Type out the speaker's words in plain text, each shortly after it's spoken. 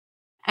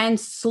And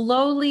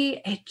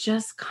slowly, it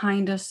just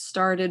kind of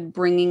started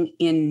bringing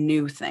in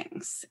new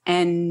things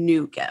and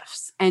new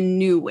gifts and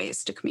new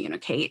ways to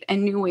communicate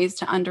and new ways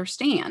to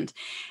understand.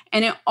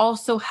 And it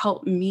also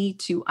helped me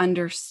to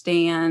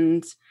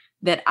understand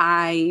that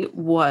I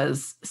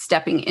was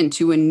stepping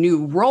into a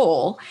new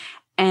role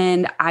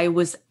and I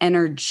was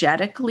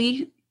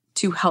energetically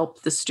to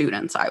help the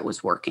students I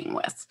was working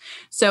with.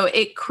 So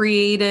it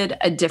created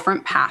a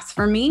different path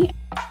for me.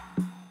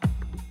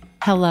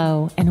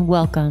 Hello, and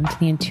welcome to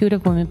the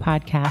Intuitive Woman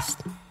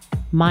podcast.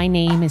 My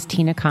name is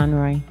Tina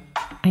Conroy.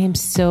 I am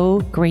so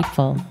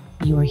grateful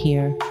you are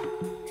here.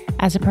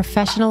 As a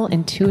professional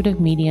intuitive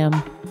medium,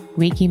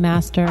 Reiki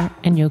master,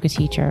 and yoga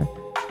teacher,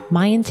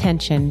 my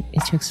intention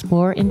is to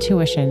explore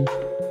intuition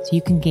so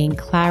you can gain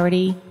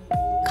clarity,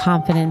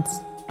 confidence,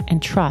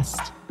 and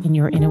trust in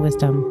your inner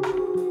wisdom.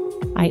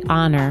 I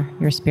honor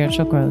your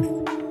spiritual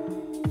growth.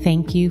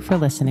 Thank you for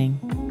listening.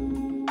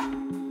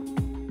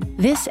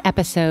 This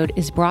episode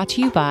is brought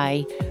to you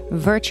by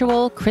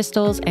Virtual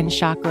Crystals and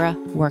Chakra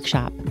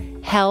Workshop,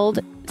 held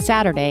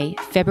Saturday,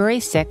 February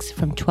 6th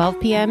from 12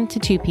 p.m. to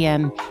 2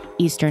 p.m.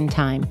 Eastern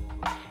Time.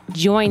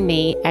 Join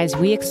me as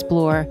we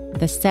explore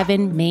the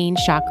 7 main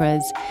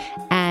chakras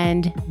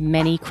and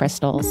many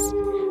crystals.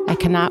 I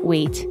cannot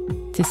wait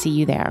to see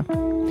you there.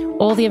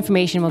 All the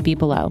information will be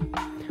below.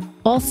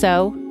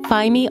 Also,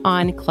 find me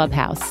on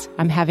Clubhouse.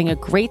 I'm having a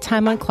great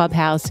time on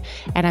Clubhouse,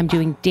 and I'm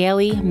doing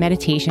daily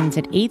meditations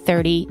at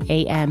 8:30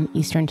 a.m.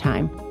 Eastern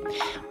Time.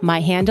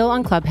 My handle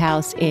on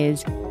Clubhouse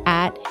is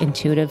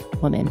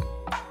 @IntuitiveWoman.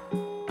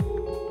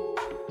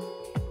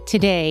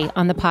 Today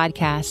on the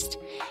podcast,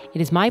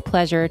 it is my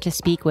pleasure to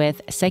speak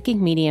with psychic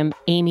medium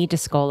Amy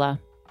Dascola.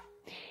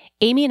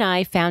 Amy and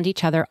I found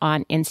each other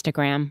on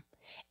Instagram,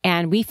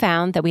 and we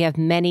found that we have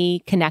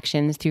many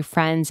connections through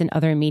friends and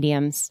other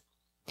mediums.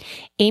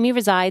 Amy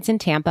resides in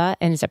Tampa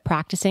and is a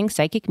practicing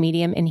psychic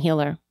medium and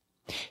healer.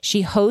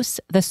 She hosts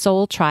the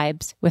Soul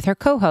Tribes with her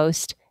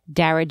co-host,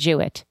 Dara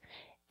Jewett,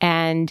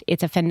 and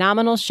it's a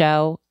phenomenal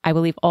show. I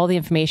will leave all the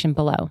information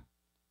below.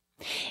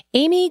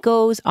 Amy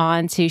goes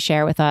on to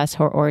share with us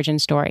her origin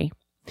story.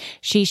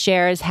 She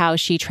shares how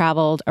she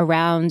traveled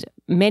around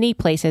many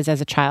places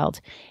as a child,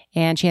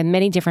 and she had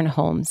many different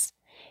homes.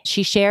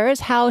 She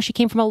shares how she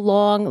came from a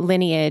long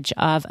lineage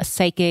of a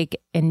psychic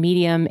and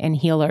medium and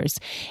healers.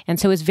 And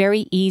so it's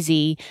very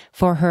easy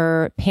for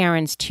her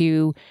parents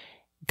to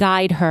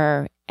guide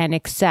her and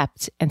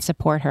accept and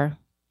support her.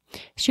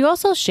 She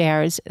also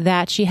shares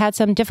that she had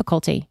some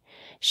difficulty.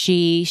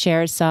 She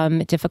shares some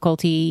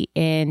difficulty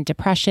in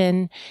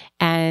depression,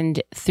 and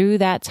through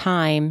that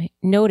time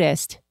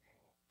noticed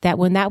that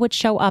when that would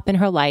show up in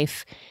her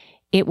life,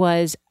 it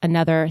was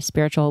another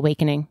spiritual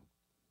awakening.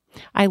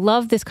 I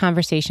love this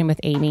conversation with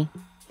Amy.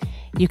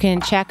 You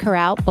can check her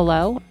out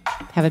below.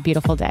 Have a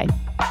beautiful day.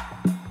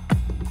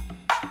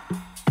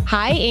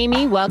 Hi,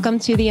 Amy. Welcome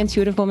to the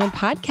Intuitive Woman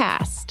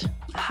podcast.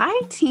 Hi,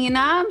 Tina.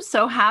 I'm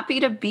so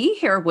happy to be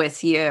here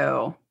with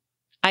you.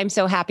 I'm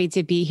so happy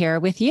to be here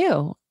with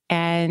you.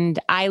 And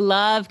I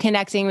love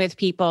connecting with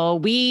people.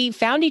 We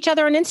found each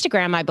other on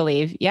Instagram, I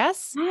believe.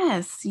 Yes?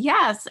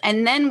 Yes.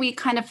 And then we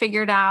kind of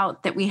figured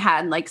out that we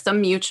had like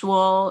some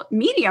mutual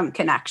medium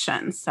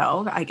connections.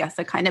 So I guess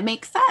it kind of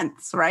makes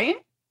sense, right?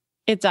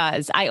 It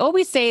does. I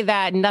always say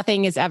that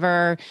nothing is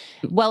ever,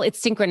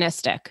 it's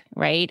synchronistic,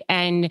 right?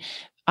 And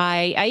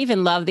I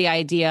even love the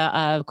idea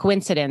of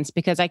coincidence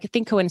because I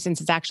think coincidence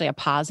is actually a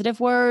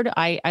positive word.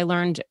 I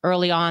learned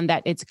early on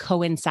that it's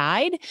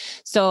coincide.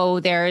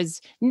 So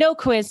there's no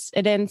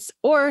coincidence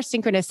or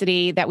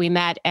synchronicity that we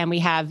met, and we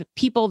have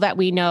people that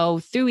we know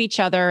through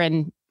each other.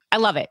 And I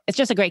love it. It's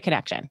just a great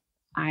connection.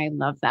 I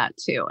love that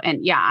too.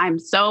 And yeah, I'm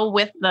so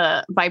with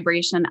the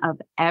vibration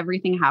of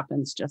everything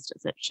happens just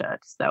as it should.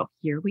 So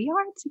here we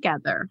are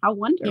together. How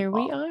wonderful. Here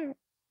we are.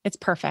 It's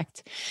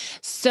perfect.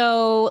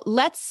 So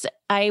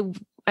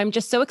I'm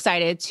just so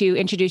excited to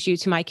introduce you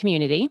to my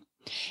community.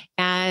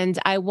 And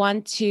I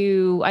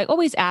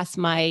always ask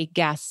my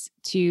guests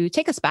to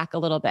take us back a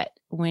little bit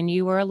when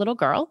you were a little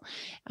girl,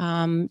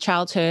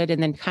 childhood,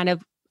 and then kind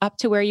of up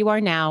to where you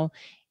are now.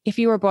 If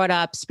you were brought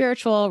up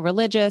spiritual,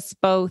 religious,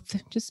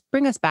 both, just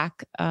bring us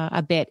back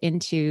a bit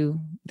into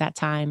that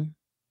time.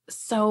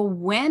 So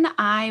when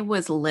I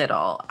was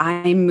little,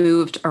 I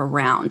moved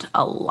around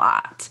a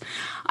lot.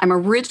 I'm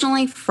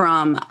originally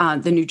from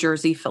the New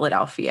Jersey,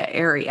 Philadelphia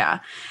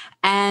area.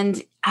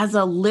 And as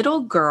a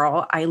little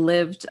girl, I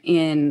lived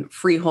in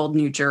Freehold,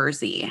 New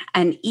Jersey.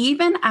 And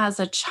even as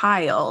a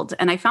child,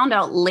 and I found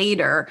out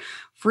later,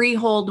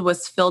 Freehold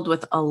was filled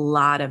with a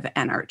lot of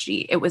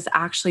energy. It was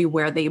actually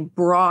where they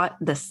brought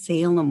the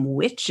Salem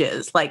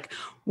witches, like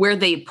where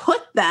they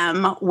put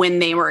them when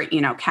they were,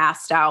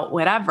 cast out,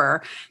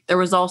 whatever. There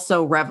was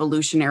also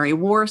Revolutionary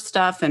War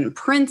stuff in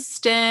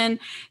Princeton.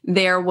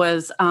 There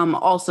was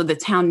also the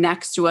town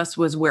next to us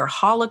was where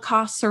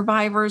Holocaust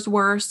survivors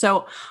were.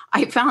 So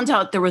I found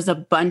out there was a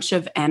bunch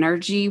of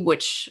energy,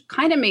 which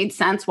kind of made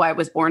sense why I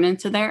was born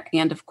into there.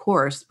 And of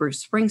course,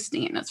 Bruce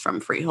Springsteen is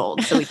from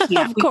Freehold. So we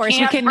can't, Of course,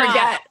 we cannot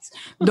forget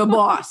the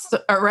boss.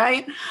 All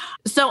right.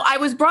 So I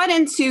was brought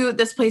into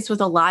this place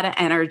with a lot of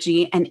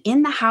energy. And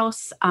in the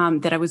house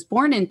that I was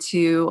born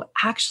into,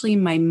 actually,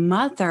 my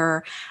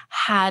mother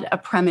had a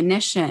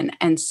premonition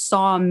and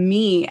saw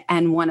me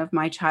and one of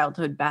my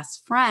childhood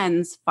best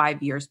friends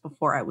 5 years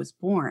before I was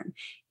born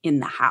in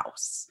the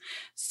house.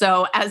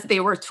 So as they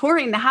were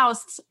touring the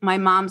house, my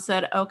mom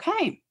said,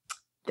 okay,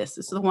 this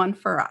is the one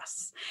for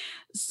us.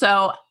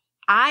 So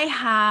I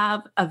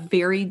have a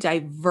very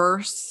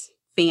diverse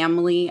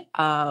family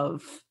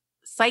of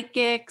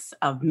psychics,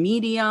 of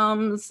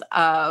mediums,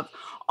 of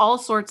all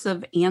sorts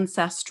of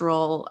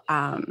ancestral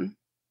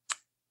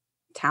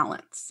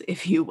talents,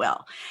 if you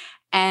will.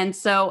 And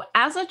so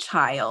as a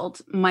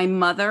child, my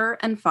mother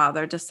and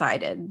father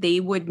decided they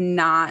would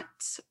not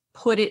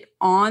put it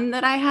on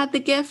that I had the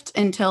gift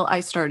until I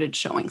started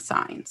showing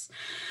signs.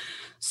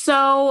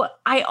 So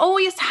I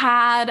always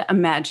had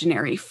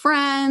imaginary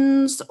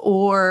friends,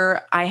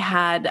 or I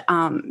had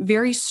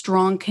very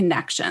strong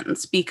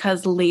connections,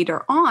 because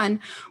later on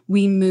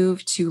we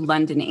moved to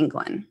London,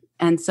 England.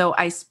 And so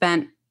I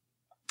spent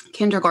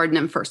kindergarten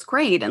and first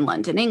grade in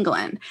London,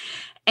 England.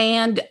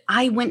 And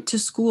I went to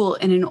school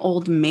in an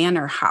old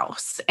manor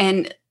house,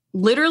 and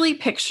literally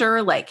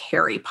picture like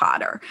Harry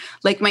Potter.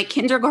 Like my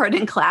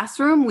kindergarten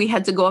classroom, we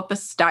had to go up a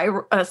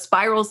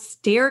spiral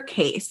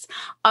staircase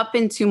up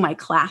into my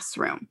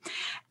classroom.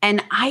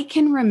 And I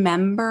can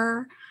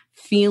remember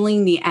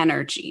feeling the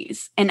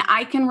energies. And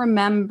I can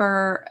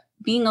remember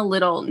being a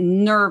little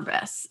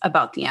nervous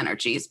about the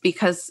energies,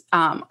 because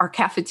our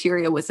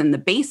cafeteria was in the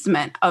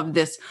basement of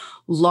this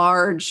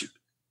large,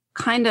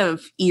 kind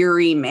of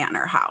eerie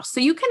manor house. So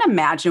you can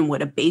imagine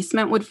what a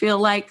basement would feel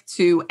like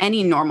to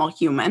any normal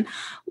human,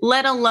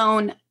 let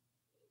alone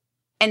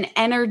an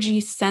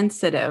energy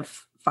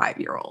sensitive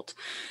 5-year-old.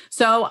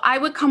 So I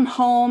would come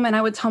home and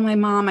I would tell my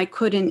mom I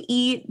couldn't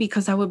eat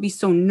because I would be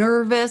so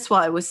nervous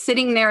while I was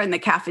sitting there in the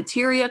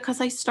cafeteria, because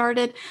I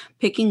started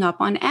picking up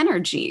on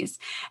energies.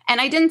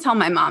 And I didn't tell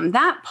my mom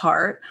that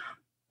part,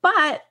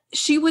 but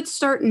she would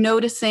start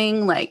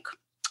noticing, like,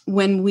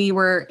 when we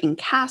were in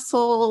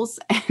castles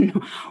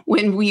and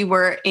when we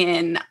were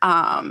in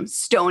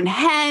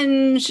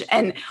Stonehenge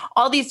and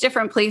all these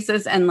different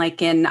places, and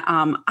like in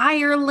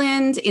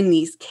Ireland, in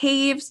these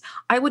caves,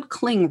 I would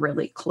cling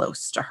really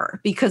close to her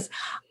because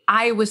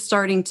I was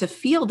starting to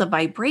feel the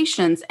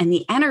vibrations and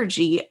the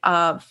energy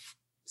of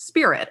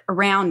spirit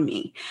around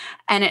me.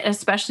 And it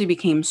especially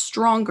became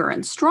stronger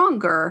and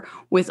stronger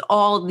with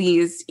all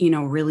these,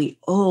 really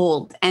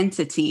old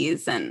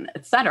entities and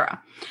et cetera.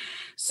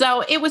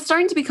 So it was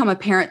starting to become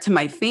apparent to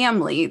my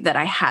family that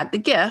I had the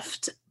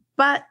gift,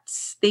 but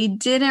they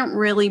didn't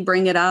really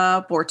bring it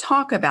up or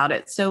talk about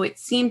it. So it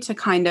seemed to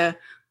kind of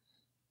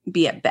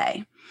be at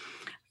bay.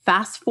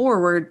 Fast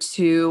forward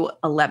to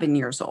 11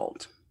 years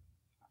old.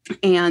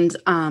 And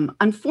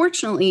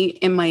unfortunately,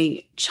 in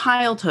my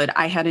childhood,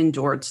 I had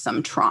endured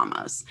some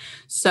traumas.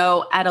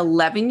 So at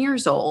 11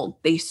 years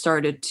old, they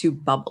started to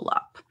bubble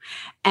up.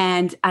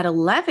 And at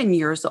 11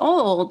 years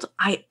old,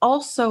 I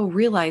also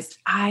realized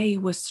I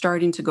was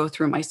starting to go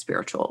through my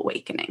spiritual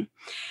awakening.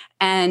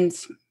 And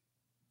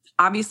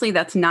obviously,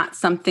 that's not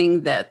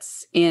something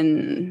that's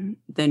in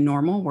the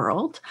normal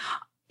world.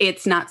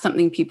 It's not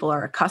something people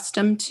are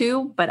accustomed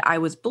to, but I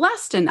was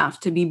blessed enough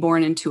to be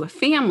born into a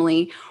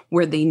family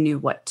where they knew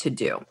what to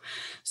do.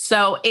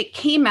 So it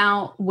came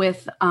out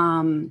with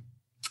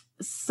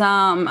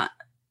some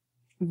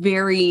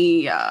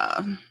very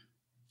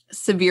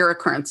severe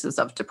occurrences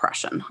of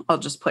depression. I'll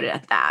just put it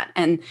at that.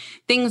 And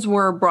things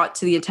were brought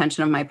to the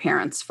attention of my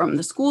parents from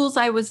the schools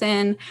I was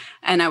in,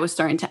 and I was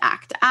starting to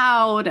act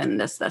out and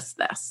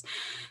this.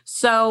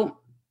 So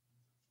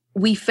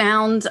we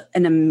found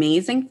an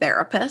amazing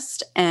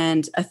therapist,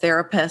 and a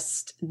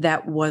therapist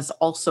that was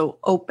also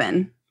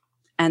open.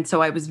 And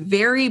so I was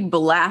very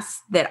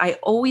blessed that I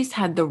always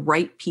had the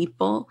right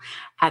people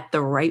at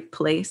the right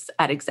place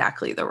at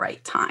exactly the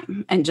right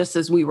time. And just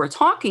as we were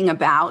talking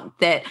about,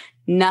 that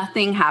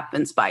nothing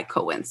happens by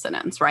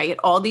coincidence, right?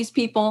 All these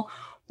people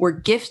were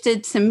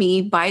gifted to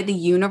me by the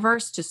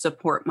universe to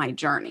support my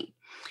journey.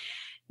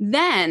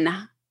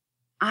 Then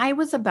I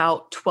was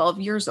about 12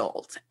 years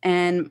old,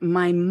 and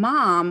my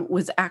mom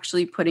was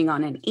actually putting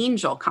on an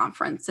angel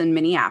conference in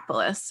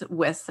Minneapolis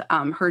with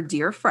her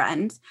dear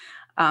friend.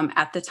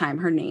 At the time,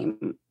 her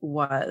name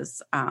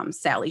was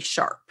Sally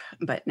Sharp,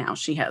 but now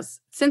she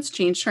has since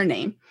changed her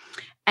name.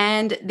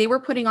 And they were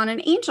putting on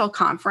an angel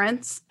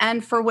conference.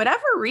 And for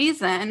whatever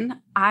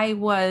reason, I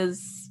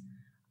was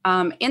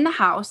in the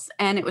house,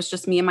 and it was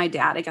just me and my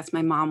dad. I guess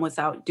my mom was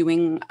out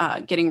getting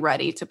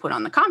ready to put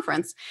on the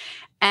conference.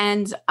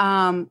 And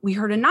we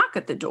heard a knock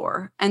at the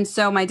door. And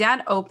so my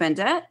dad opened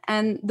it,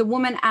 and the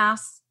woman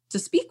asked to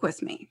speak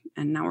with me.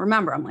 And now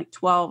remember, I'm like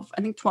 12,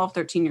 I think 12,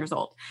 13 years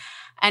old.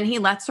 And he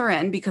lets her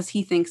in because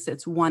he thinks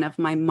it's one of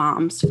my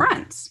mom's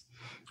friends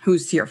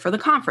who's here for the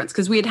conference,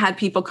 because we had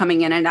people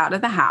coming in and out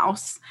of the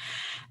house.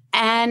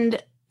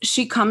 And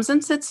she comes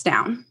and sits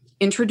down,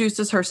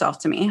 introduces herself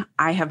to me.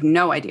 I have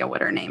no idea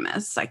what her name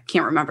is. I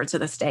can't remember to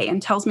this day,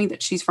 and tells me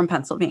that she's from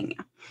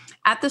Pennsylvania.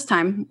 At this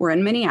time, we're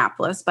in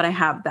Minneapolis, but I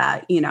have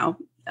that,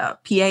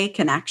 PA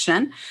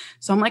connection.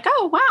 So I'm like,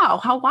 oh, wow,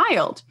 how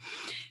wild.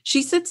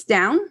 She sits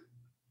down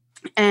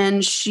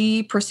and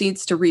she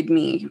proceeds to read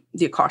me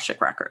the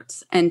Akashic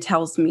records and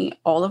tells me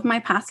all of my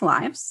past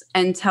lives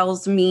and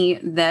tells me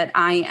that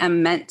I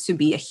am meant to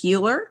be a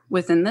healer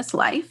within this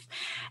life,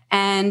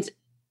 and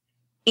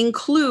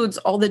includes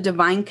all the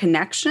divine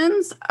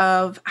connections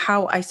of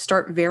how I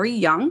start very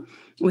young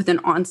with an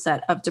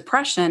onset of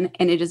depression.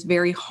 And it is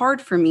very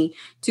hard for me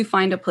to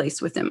find a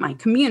place within my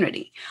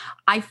community.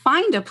 I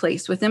find a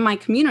place within my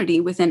community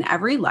within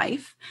every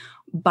life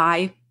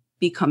by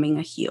becoming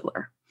a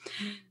healer.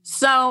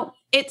 So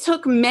it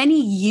took many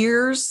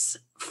years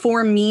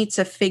for me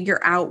to figure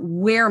out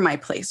where my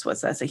place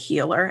was as a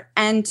healer,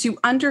 and to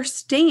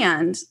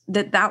understand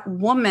that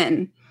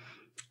woman,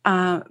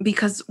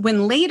 because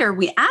when later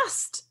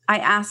I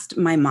asked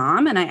my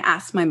mom and I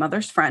asked my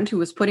mother's friend who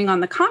was putting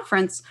on the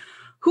conference,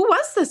 who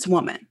was this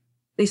woman?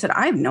 They said,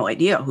 I have no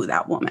idea who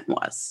that woman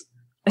was.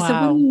 I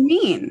said, what do you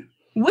mean?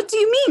 What do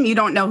you mean you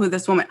don't know who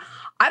this woman?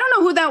 I don't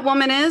know who that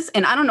woman is,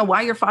 and I don't know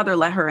why your father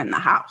let her in the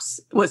house,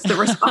 was the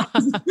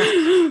response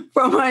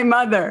from my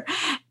mother.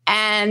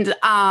 And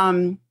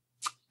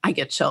I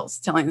get chills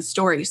telling the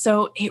story.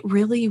 So it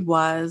really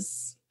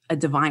was a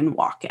divine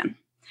walk-in.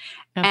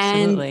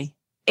 Absolutely. And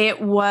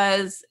it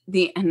was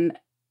the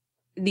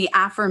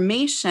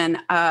affirmation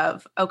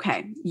of,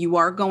 okay, you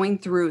are going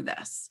through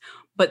this,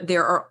 but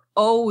there are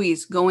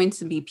always going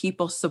to be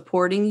people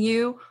supporting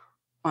you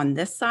on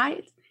this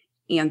side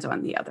and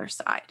on the other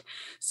side.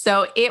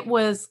 So it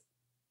was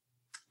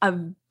a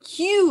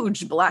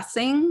huge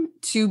blessing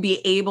to be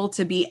able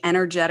to be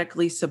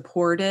energetically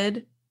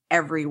supported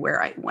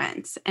everywhere I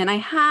went. And I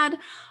had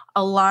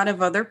a lot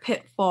of other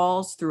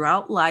pitfalls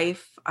throughout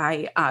life.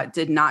 I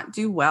did not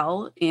do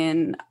well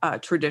in a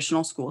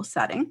traditional school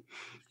setting.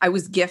 I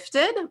was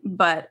gifted,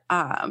 but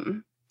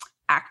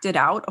acted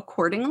out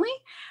accordingly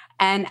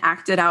and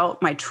acted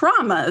out my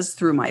traumas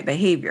through my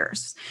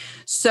behaviors.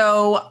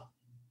 So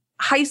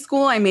high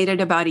school, I made it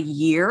about a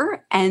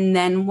year and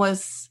then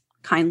was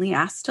kindly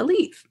asked to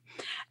leave.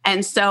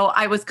 And so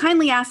I was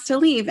kindly asked to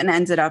leave and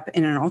ended up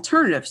in an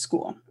alternative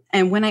school.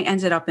 And when I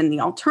ended up in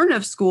the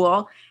alternative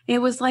school, it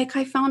was like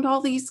I found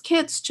all these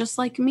kids just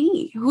like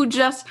me who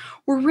just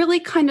were really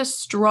kind of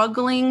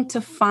struggling to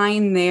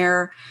find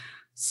their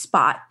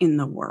spot in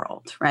the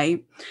world,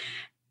 right?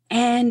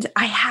 And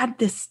I had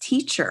this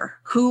teacher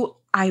who,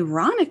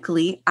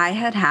 ironically, I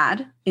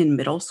had in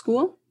middle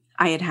school.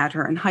 I had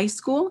her in high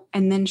school,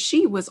 and then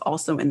she was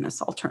also in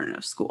this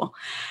alternative school.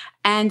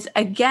 And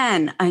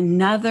again,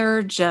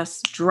 another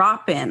just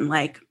drop in,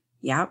 like,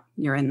 yep,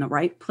 you're in the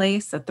right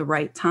place at the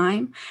right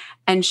time.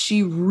 And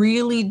she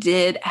really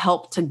did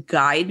help to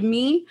guide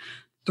me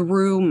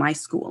through my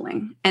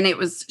schooling. And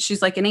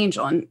she's like an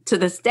angel. And to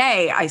this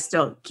day, I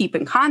still keep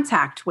in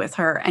contact with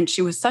her. And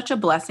she was such a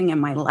blessing in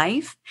my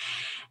life.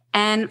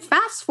 And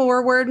fast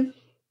forward,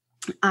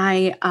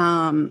 I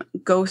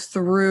go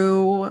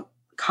through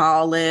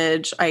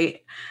college. I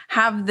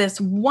have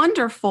this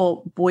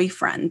wonderful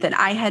boyfriend that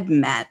I had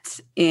met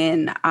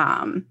in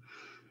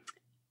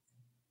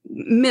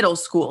middle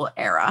school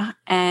era,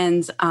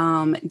 and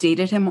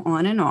dated him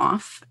on and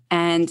off.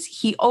 And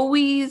he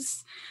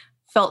always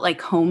felt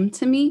like home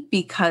to me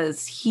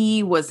because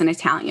he was an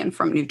Italian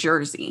from New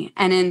Jersey.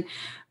 And in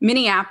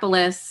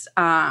Minneapolis,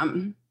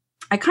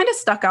 I kind of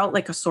stuck out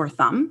like a sore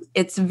thumb.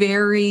 It's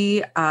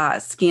very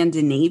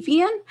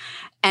Scandinavian.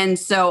 And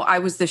so I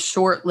was this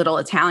short little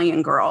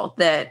Italian girl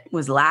that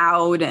was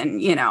loud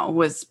and,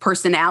 was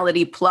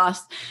personality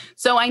plus.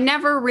 So I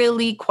never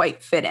really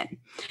quite fit in.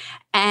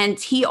 And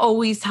he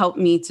always helped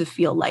me to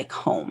feel like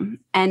home.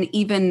 And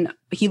even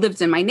he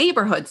lived in my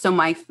neighborhood. So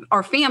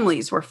our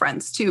families were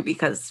friends too,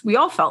 because we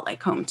all felt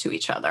like home to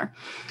each other.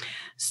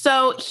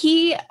 So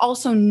he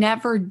also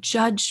never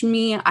judged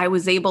me. I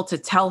was able to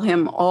tell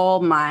him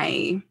all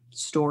my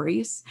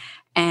stories,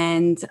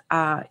 and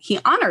he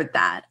honored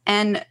that.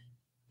 And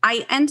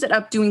I ended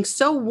up doing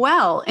so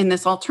well in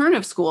this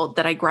alternative school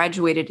that I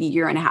graduated a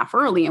year and a half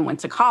early and went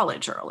to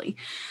college early.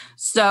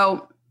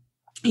 So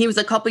he was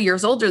a couple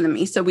years older than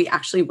me. So we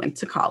actually went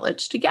to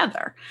college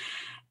together.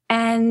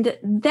 And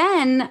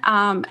then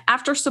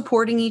after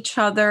supporting each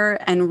other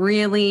and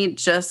really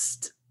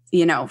just,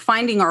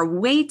 finding our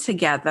way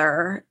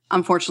together,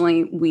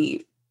 unfortunately,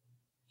 we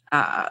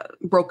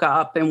broke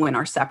up and went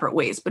our separate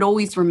ways, but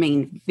always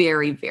remained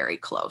very, very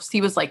close.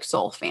 He was like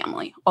soul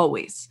family,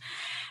 always.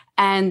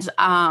 And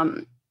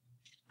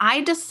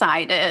I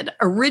decided,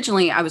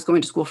 originally I was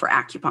going to school for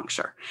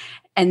acupuncture.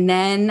 And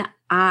then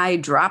I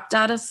dropped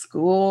out of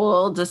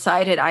school,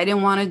 decided I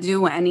didn't want to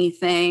do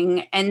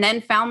anything, and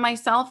then found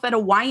myself at a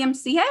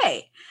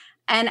YMCA.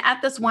 And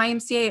at this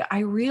YMCA, I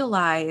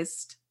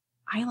realized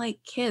I like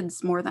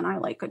kids more than I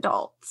like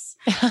adults,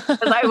 because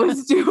I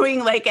was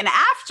doing like an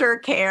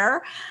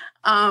aftercare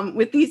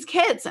with these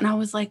kids. And I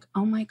was like,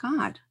 oh my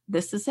God,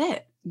 this is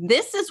it.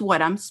 This is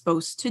what I'm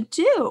supposed to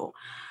do.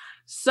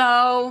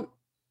 So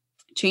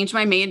changed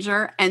my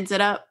major,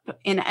 ended up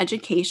in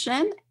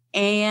education.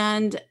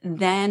 And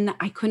then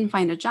I couldn't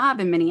find a job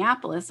in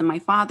Minneapolis, and my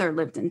father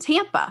lived in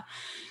Tampa.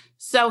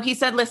 So he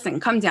said, listen,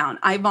 come down.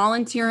 I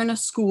volunteer in a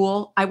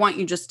school. I want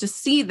you just to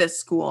see this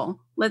school.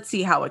 Let's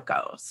see how it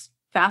goes.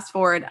 Fast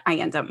forward, I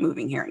end up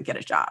moving here and get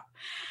a job.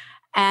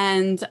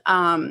 And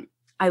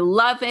I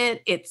love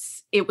it.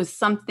 It was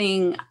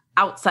something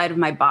outside of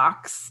my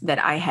box that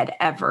I had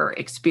ever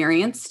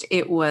experienced.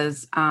 It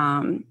was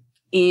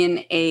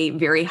in a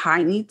very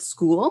high needs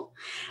school.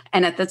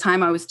 And at the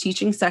time I was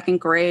teaching second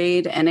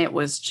grade, and it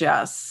was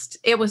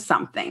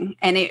something.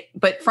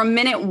 But from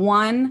minute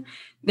one,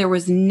 there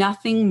was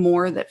nothing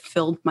more that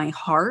filled my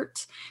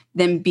heart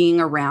than being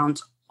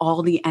around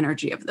all the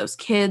energy of those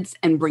kids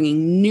and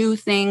bringing new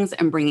things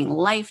and bringing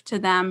life to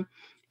them.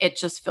 It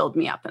just filled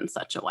me up in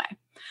such a way.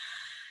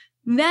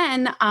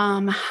 Then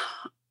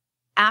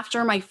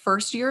after my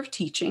first year of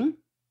teaching,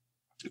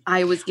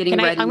 I was getting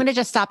ready. I'm going to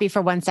just stop you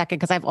for 1 second,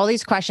 because I have all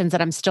these questions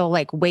that I'm still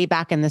like way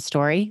back in the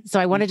story. So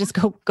I want to just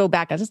go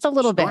back just a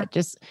little bit.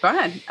 Just go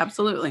ahead.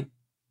 Absolutely.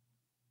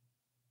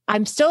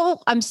 I'm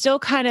still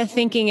kind of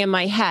thinking in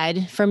my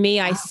head. For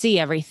me, I see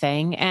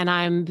everything, and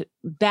I'm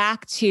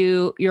back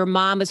to your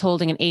mom is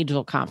holding an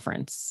angel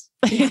conference.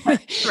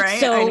 Right.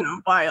 So, I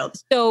know. Wild.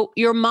 So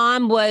your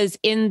mom was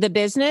in the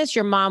business.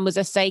 Your mom was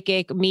a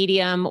psychic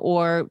medium,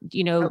 or,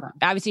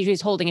 obviously she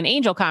was holding an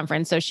angel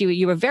conference. So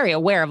you were very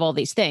aware of all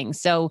these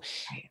things. So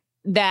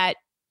that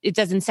it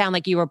doesn't sound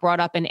like you were brought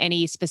up in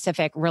any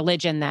specific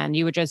religion then.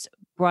 You were just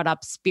brought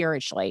up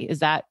spiritually. Is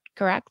that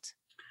correct?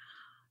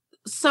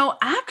 So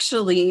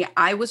actually,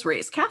 I was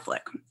raised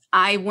Catholic.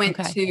 I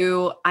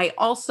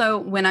also,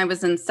 when I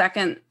was in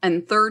second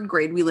and third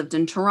grade, we lived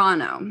in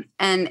Toronto.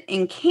 And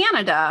in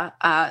Canada,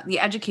 the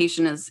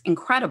education is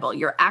incredible.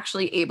 You're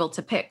actually able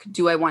to pick,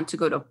 do I want to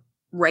go to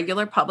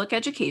regular public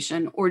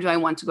education, or do I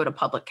want to go to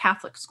public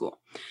Catholic school?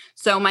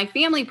 So my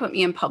family put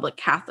me in public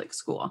Catholic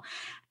school.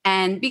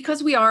 And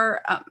because we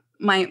are,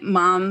 my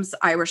mom's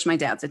Irish, my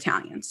dad's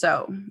Italian.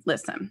 So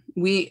listen,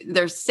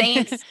 there's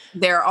saints.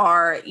 There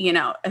are,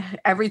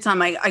 every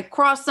time I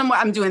cross somewhere,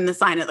 I'm doing the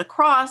sign of the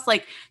cross.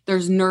 Like,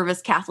 there's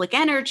nervous Catholic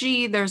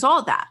energy. There's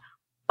all that.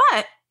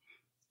 But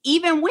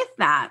even with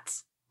that,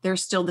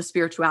 there's still the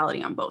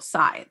spirituality on both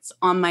sides.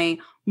 On my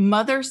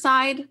mother's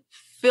side,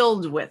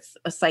 filled with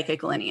a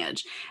psychic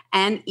lineage.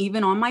 And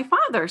even on my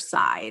father's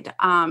side,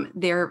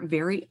 they're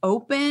very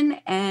open.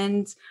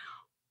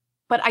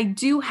 But I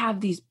do have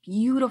these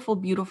beautiful,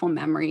 beautiful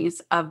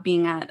memories of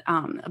being at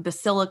a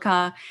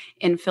basilica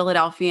in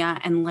Philadelphia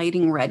and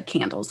lighting red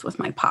candles with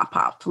my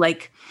pop-up.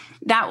 Like,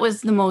 that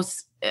was the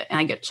most,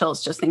 I get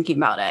chills just thinking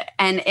about it.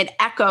 And it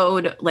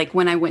echoed like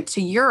when I went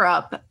to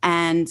Europe,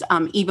 and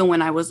even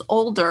when I was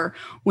older,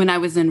 when I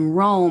was in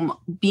Rome,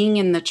 being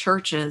in the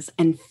churches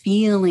and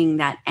feeling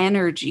that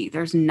energy.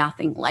 There's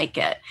nothing like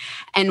it.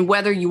 And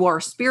whether you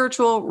are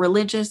spiritual,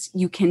 religious,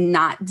 you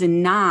cannot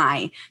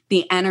deny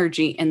the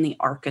energy in the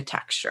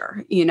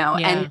architecture,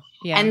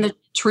 and the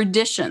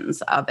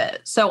traditions of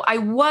it. So I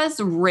was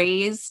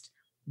raised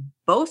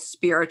both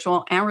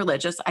spiritual and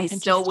religious. I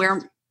still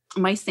wear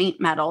my saint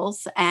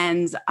medals,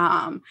 and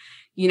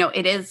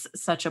it is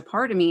such a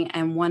part of me.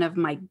 And one of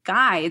my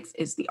guides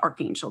is the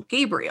Archangel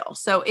Gabriel.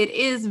 So it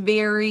is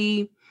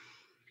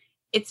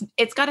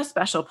it's got a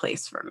special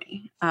place for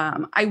me.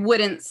 I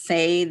wouldn't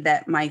say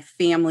that my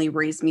family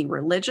raised me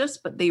religious,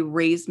 but they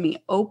raised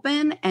me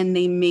open, and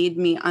they made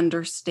me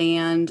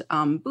understand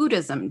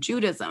Buddhism,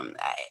 Judaism,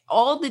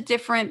 all the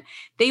different.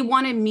 They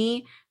wanted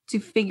me to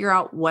figure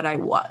out what I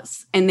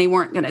was, and they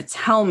weren't going to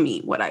tell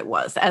me what I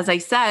was. As I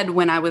said,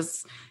 when I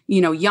was,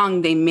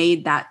 young, they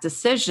made that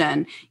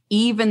decision.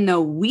 Even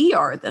though we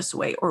are this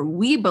way, or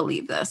we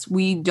believe this,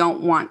 we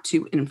don't want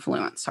to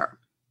influence her.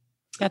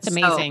 That's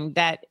amazing.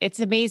 It's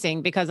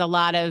amazing, because a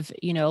lot of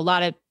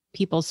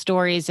people's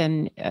stories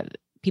and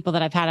people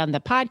that I've had on the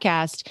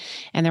podcast,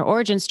 and their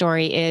origin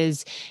story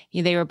is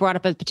they were brought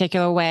up a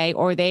particular way,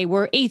 or they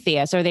were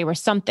atheists, or they were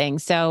something.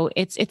 So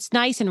it's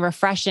nice and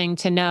refreshing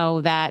to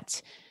know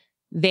that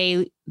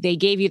they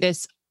gave you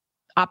this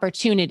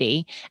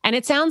opportunity. And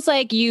it sounds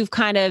like you've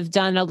kind of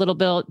done a little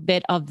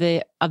bit of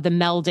the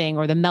melding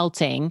or the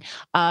melting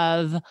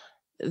of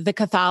the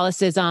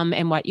Catholicism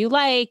and what you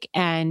like,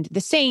 and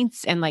the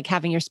saints, and like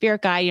having your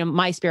spirit guide.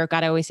 My spirit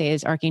guide, I always say,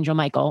 is Archangel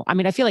Michael. I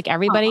mean, I feel like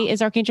everybody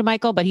is Archangel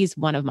Michael, but he's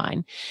one of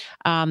mine.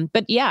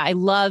 But yeah, I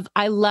love,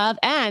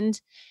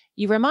 and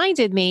you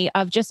reminded me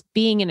of just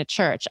being in a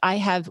church. I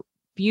have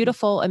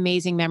beautiful,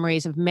 amazing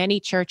memories of many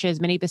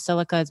churches, many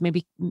basilicas,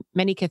 maybe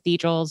many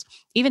cathedrals,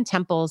 even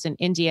temples in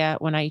India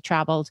when I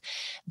traveled,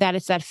 that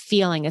it's that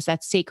feeling, it's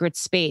that sacred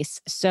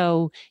space.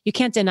 So you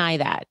can't deny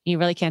that. You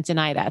really can't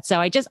deny that. So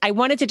I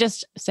wanted to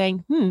just say,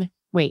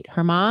 wait,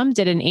 her mom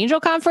did an angel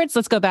conference.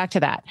 Let's go back to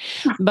that.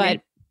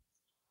 But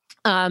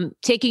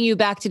taking you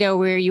back to know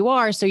where you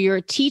are. So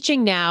you're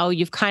teaching now,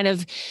 you've kind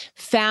of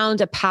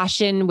found a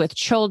passion with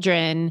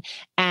children,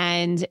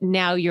 and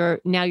now you're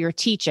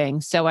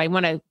teaching. So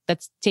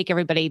let's take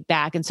everybody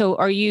back. And so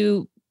are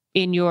you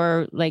in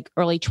your like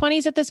early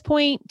 20s at this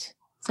point?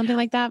 Something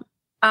like that?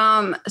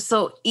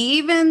 So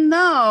even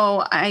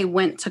though I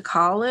went to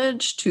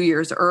college 2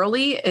 years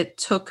early, it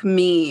took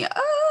me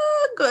a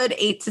good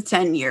 8 to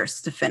 10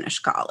 years to finish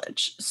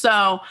college.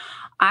 So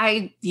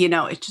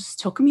it just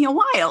took me a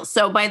while.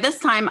 So by this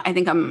time,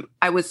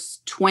 I was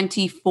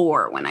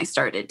 24 when I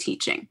started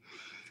teaching.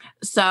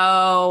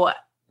 So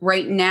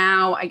right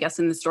now, I guess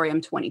in the story,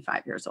 I'm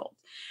 25 years old.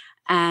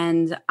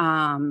 And,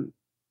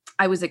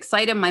 I was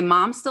excited. My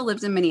mom still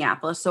lived in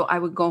Minneapolis, so I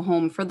would go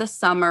home for the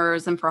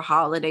summers and for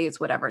holidays,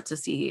 whatever, to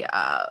see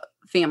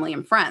family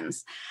and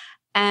friends.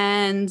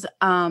 And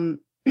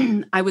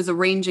I was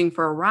arranging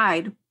for a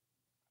ride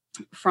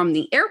from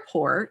the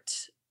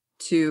airport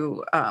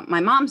to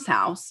my mom's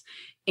house,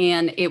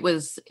 and it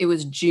was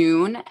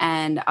June,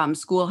 and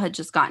school had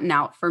just gotten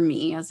out for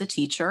me as a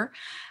teacher.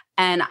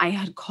 And I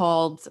had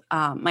called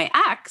my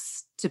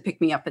ex to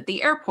pick me up at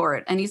the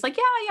airport. And he's like,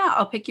 yeah,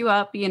 I'll pick you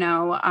up,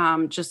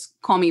 just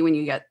call me when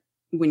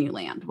you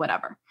land,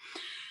 whatever.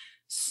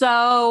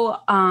 So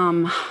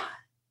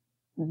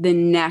the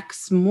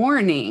next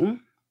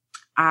morning,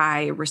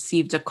 I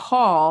received a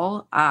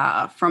call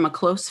from a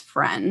close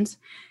friend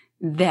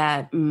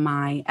that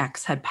my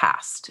ex had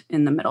passed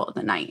in the middle of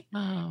the night.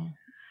 Oh,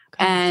 gosh.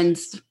 And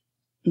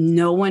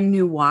no one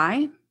knew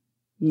why.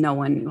 No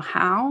one knew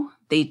how.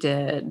 They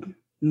did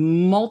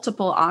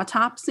multiple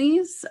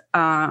autopsies,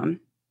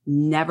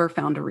 never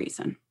found a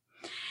reason.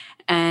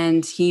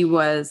 And he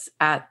was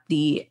at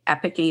the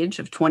epic age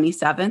of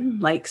 27,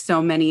 like so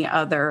many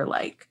other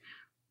like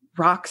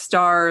rock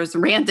stars,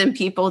 random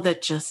people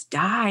that just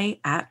die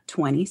at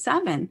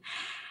 27.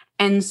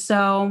 And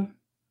so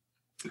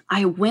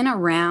I went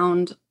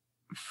around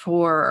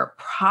for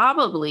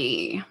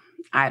probably,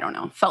 I don't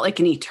know, felt like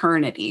an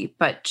eternity,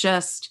 but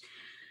just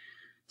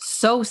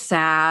so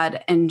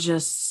sad and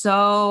just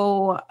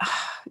so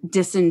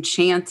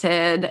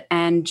disenchanted,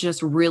 and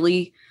just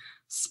really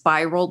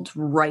spiraled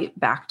right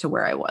back to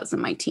where I was in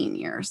my teen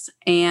years,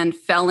 and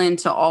fell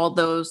into all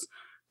those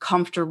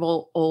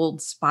comfortable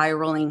old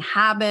spiraling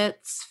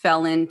habits,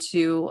 fell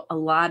into a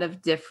lot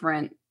of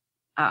different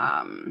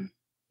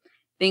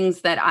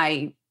things that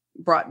I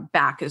brought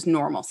back as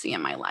normalcy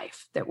in my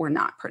life that were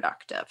not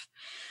productive.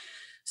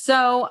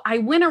 So I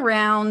went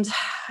around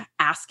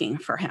asking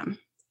for him.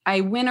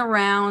 I went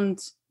around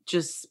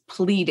just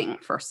pleading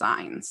for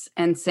signs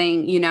and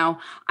saying,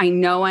 I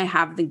know I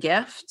have the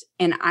gift,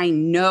 and I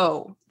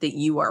know that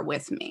you are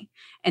with me,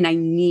 and I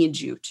need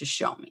you to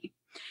show me.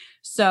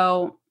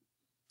 So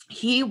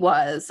he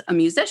was a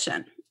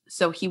musician.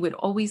 So he would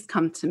always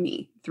come to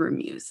me through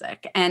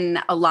music.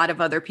 And a lot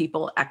of other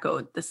people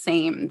echoed the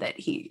same, that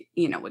he,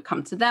 would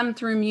come to them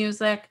through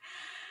music.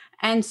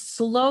 And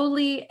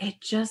slowly,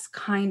 it just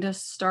kind of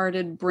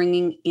started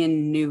bringing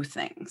in new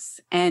things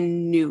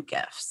and new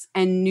gifts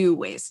and new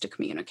ways to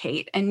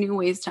communicate and new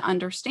ways to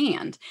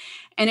understand.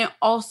 And it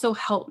also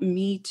helped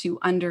me to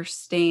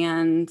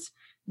understand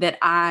that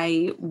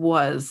I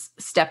was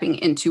stepping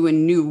into a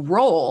new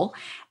role,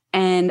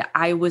 and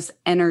I was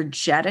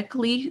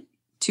energetically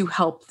to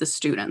help the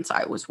students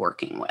I was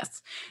working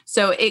with.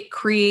 So it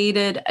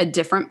created a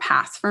different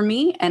path for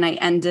me. And I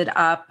ended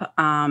up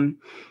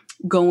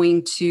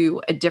going to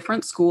a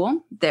different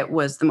school that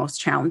was the most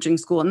challenging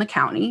school in the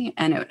county,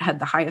 and it had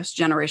the highest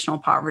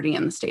generational poverty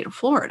in the state of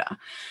Florida.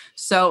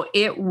 So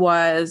it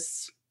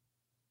was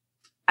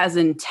as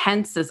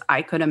intense as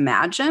I could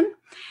imagine,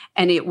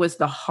 and it was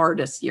the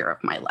hardest year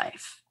of my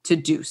life to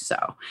do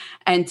so,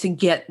 and to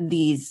get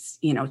these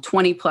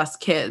 20 plus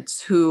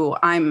kids who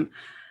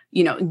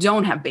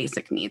don't have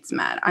basic needs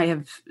met. I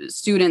have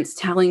students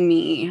telling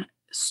me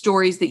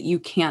stories that you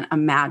can't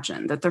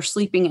imagine, that they're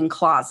sleeping in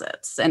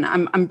closets, and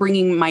I'm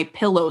bringing my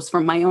pillows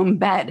from my own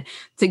bed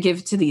to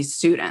give to these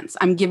students.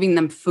 I'm giving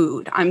them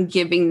food. I'm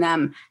giving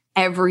them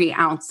every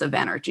ounce of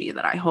energy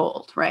that I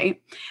hold,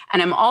 right?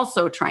 And I'm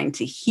also trying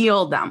to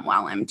heal them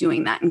while I'm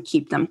doing that and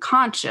keep them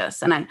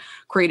conscious. And I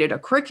created a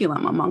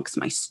curriculum amongst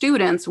my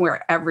students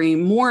where every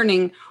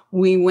morning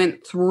we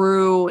went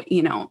through,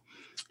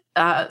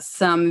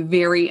 some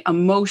very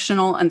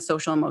emotional and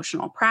social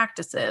emotional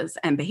practices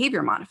and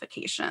behavior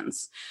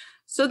modifications.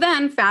 So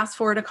then fast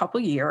forward a couple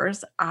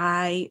years,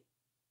 I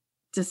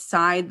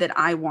decide that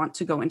I want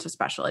to go into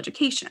special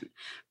education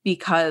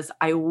because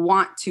I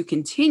want to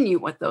continue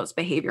with those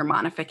behavior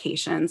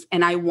modifications,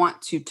 and I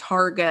want to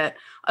target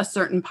a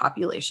certain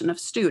population of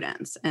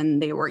students,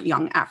 and they were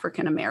young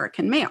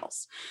African-American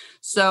males.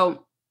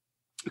 So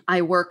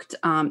I worked,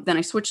 then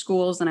I switched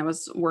schools, and I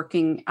was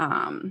working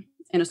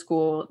in a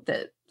school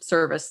that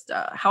serviced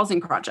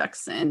housing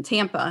projects in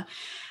Tampa,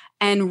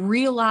 and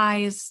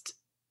realized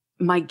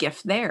my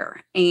gift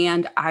there.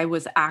 And I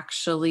was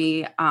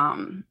actually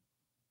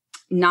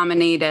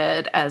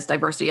nominated as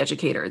Diversity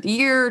Educator of the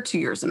Year 2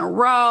 years in a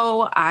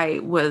row. I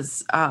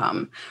was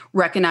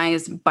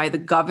recognized by the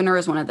governor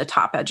as one of the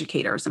top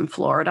educators in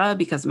Florida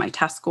because of my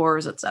test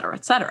scores, et cetera,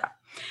 et cetera.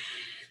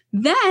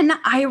 Then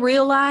I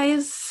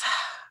realized,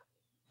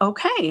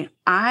 okay,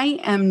 I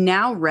am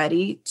now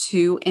ready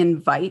to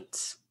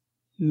invite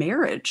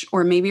marriage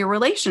or maybe a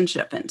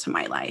relationship into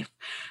my life.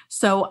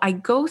 So I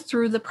go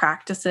through the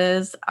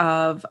practices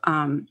of,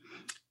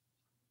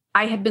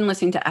 I had been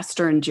listening to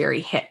Esther and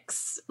Jerry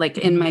Hicks, like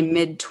in my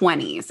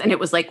mid-20s. And it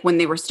was like when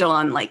they were still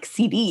on like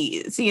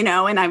CDs,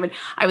 and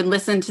I would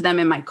listen to them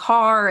in my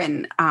car.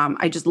 And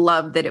I just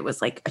loved that it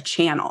was like a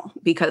channel,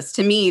 because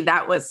to me,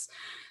 that was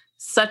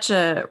such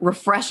a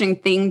refreshing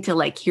thing to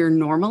like hear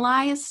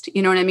normalized.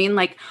 You know what I mean?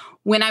 Like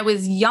when I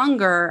was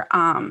younger,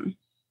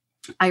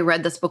 I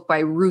read this book by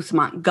Ruth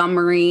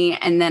Montgomery,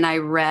 and then I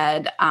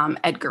read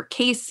Edgar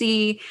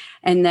Casey,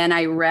 and then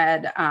I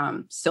read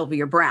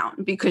Sylvia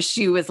Brown, because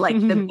she was like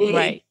the big,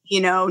 right.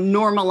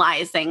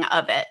 Normalizing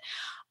of it.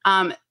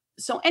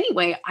 So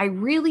anyway, I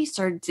really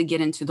started to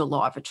get into the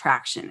law of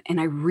attraction, and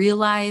I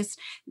realized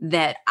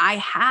that I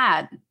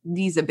had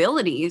these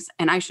abilities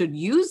and I should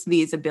use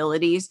these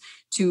abilities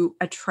to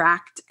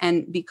attract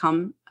and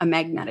become a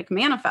magnetic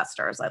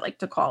manifester, as I like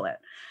to call it.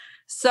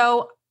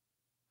 So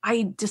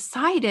I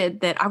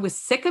decided that I was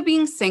sick of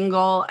being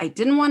single. I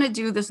didn't want to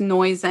do this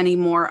noise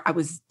anymore. I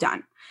was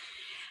done.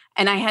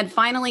 And I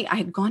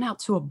had gone out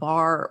to a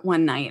bar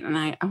one night, and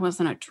I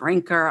wasn't a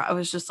drinker. I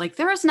was just like,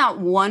 there is not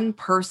one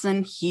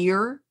person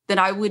here that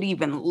I would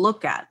even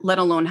look at, let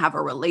alone have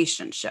a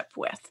relationship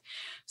with.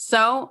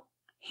 So,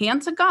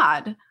 hand to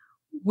God,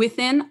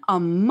 within a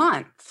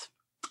month,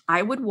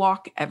 I would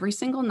walk every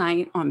single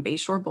night on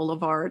Bayshore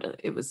Boulevard.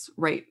 It was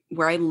right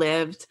where I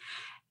lived.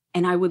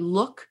 And I would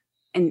look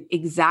and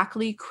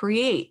exactly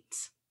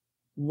create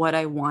what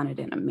I wanted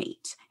in a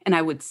mate. And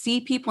I would see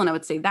people and I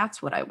would say,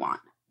 that's what I want.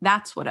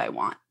 That's what I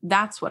want.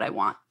 That's what I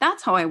want.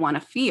 That's how I want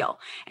to feel.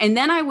 And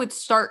then I would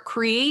start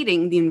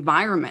creating the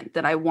environment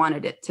that I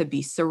wanted it to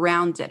be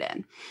surrounded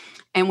in.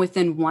 And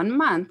within 1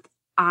 month,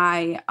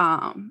 I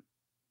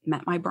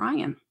met my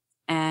Brian,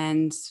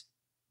 and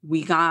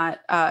we got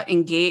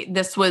engaged.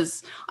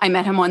 I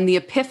met him on the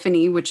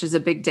Epiphany, which is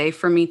a big day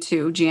for me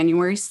too,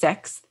 January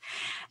 6th.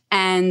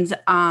 And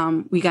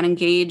we got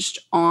engaged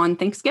on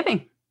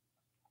Thanksgiving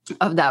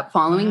of that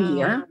following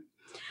year.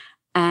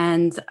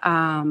 And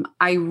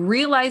I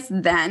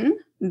realized then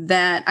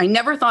that I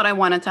never thought I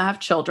wanted to have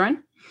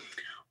children.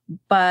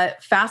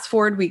 But fast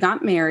forward, we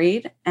got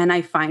married, and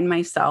I find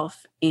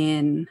myself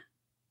we're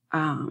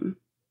on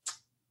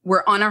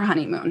our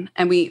honeymoon,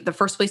 and the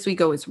first place we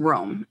go is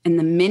Rome. And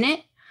the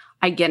minute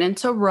I get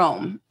into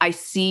Rome, I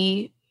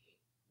see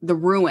the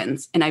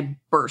ruins and I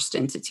burst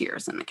into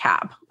tears in the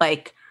cab,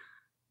 like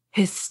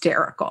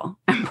hysterical.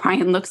 And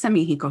Brian looks at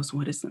me, he goes,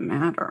 what is the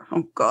matter?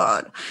 Oh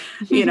God.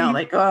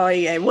 Like, oh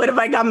yeah, what have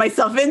I got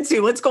myself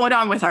into? What's going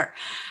on with her?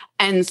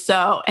 And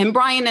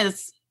Brian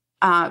is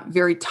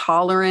very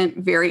tolerant,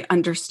 very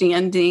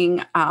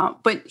understanding,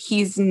 but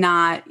he's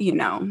not,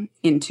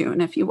 in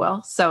tune, if you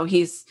will. So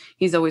he's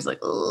always like,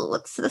 oh,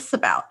 what's this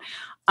about?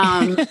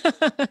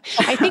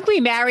 I think we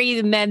marry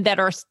the men that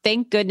are,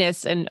 thank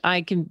goodness, and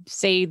I can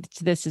say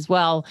this as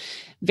well,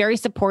 very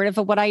supportive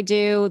of what I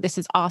do. This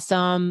is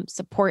awesome.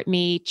 Support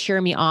me, cheer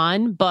me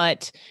on.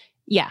 But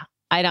yeah,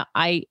 I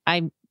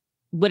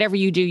whatever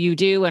you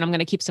do, and I'm going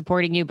to keep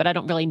supporting you, but I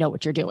don't really know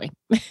what you're doing.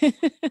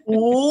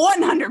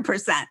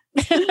 100%.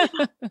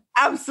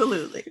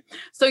 Absolutely.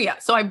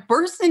 So I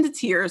burst into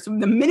tears. The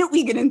minute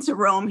we get into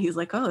Rome, he's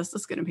like, oh, this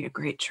is going to be a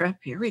great trip.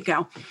 Here we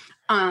go.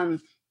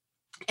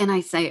 And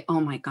I say,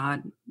 oh my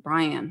God,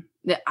 Brian,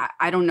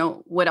 I don't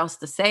know what else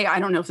to say. I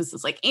don't know if this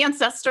is like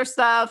ancestor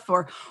stuff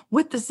or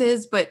what this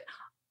is, but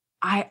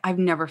I've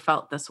never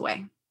felt this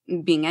way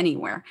being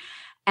anywhere.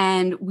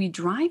 And we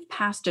drive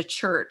past a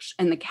church,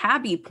 and the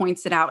cabbie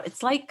points it out.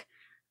 It's like,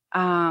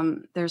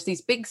 there's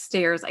these big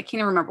stairs. I can't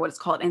even remember what it's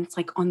called. And it's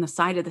like on the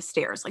side of the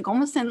stairs, like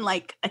almost in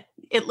like,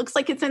 it looks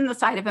like it's in the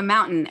side of a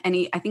mountain. And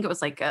I think it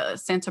was like a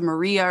Santa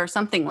Maria or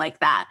something like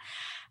that.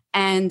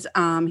 And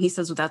he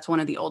says, well, that's one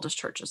of the oldest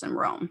churches in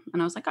Rome.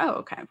 And I was like, oh,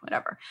 okay,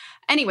 whatever.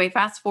 Anyway,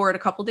 fast forward a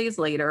couple days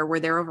later, we're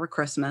there over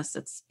Christmas.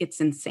 It's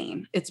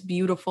insane. It's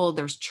beautiful.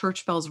 There's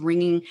church bells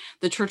ringing.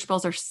 The church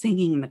bells are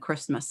singing the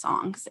Christmas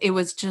songs. It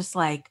was just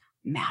like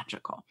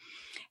magical.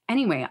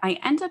 Anyway, I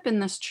end up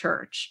in this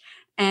church,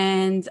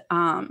 and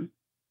I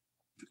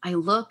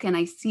look and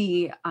I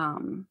see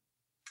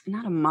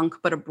not a monk,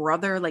 but a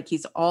brother, like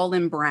he's all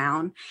in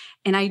brown.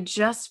 And I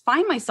just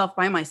find myself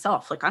by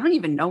myself. Like, I don't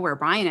even know where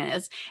Brian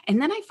is.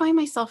 And then I find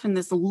myself in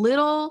this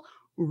little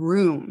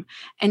room.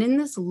 And in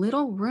this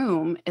little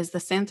room is the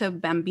Santo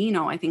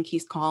Bambino, I think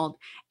he's called.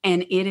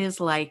 And it is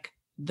like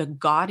the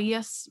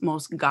gaudiest,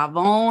 most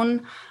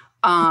gavone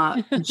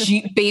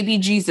baby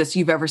Jesus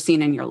you've ever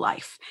seen in your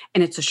life.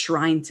 And it's a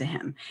shrine to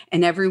him.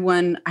 And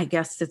everyone, I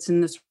guess, sits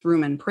in this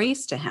room and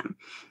prays to him.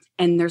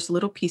 And there's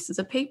little pieces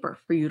of paper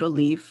for you to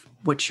leave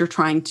what you're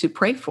trying to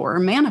pray for or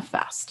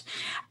manifest.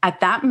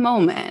 At that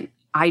moment,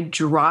 I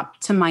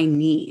dropped to my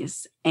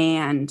knees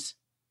and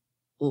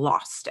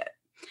lost it.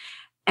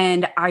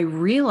 And I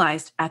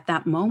realized at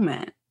that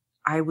moment,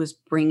 I was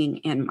bringing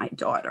in my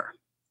daughter.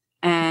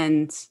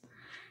 And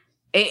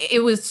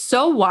it was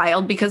so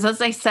wild because,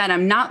 as I said,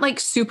 I'm not like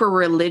super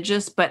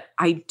religious, but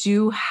I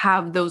do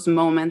have those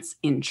moments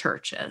in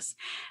churches.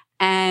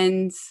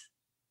 And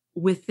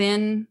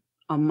within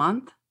a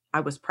month,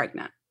 I was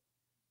pregnant.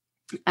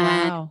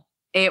 And Wow.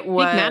 it Big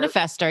was,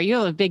 manifester.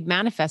 You have big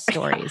manifest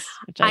stories,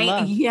 which I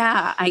love.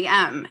 yeah, I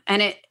am.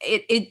 And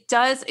it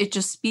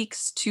just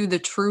speaks to the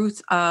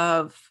truth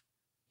of,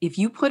 if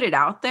you put it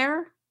out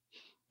there,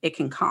 it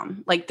can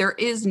come. Like, there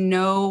is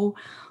no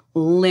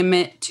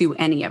limit to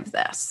any of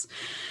this.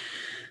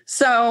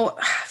 So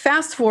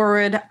fast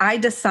forward, I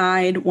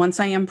decide once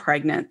I am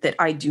pregnant that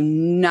I do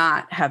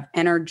not have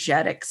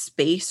energetic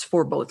space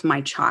for both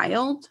my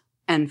child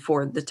and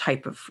for the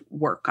type of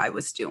work I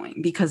was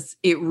doing, because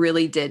it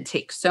really did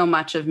take so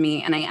much of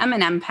me. And I am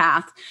an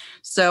empath.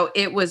 So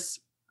it was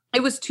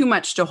too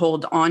much to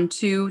hold on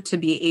to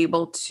be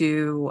able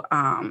to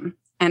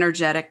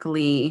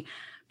energetically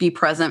be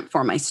present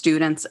for my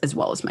students as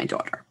well as my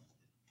daughter.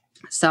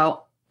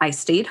 So I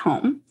stayed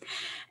home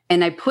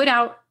and I put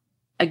out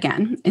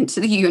again into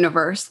the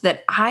universe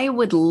that I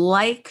would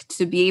like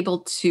to be able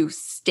to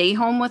stay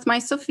home with my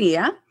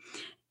Sophia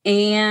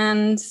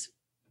and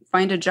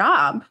find a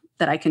job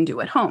that I can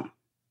do at home.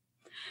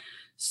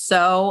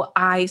 So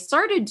I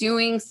started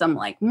doing some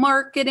like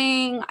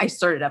marketing. I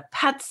started a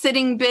pet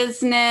sitting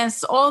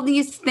business, all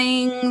these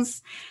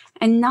things,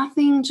 and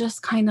nothing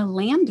just kind of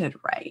landed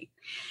right.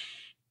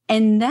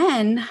 And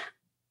then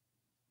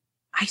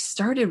I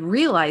started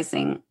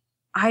realizing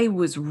I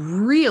was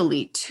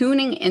really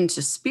tuning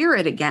into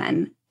spirit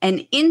again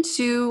and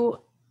into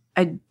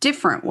a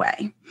different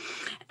way.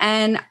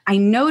 And I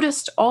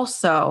noticed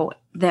also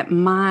that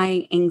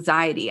my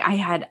anxiety, I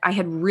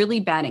had really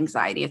bad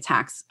anxiety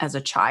attacks as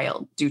a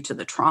child due to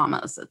the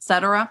traumas, et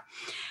cetera.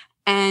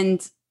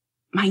 And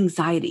my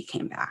anxiety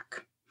came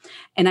back.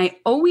 And I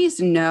always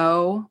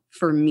know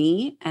for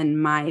me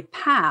and my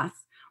path,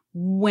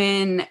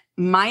 when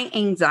my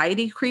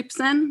anxiety creeps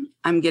in,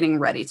 I'm getting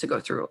ready to go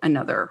through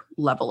another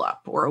level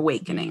up or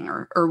awakening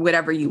or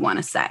whatever you want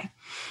to say.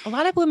 A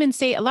lot of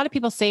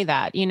people say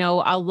that,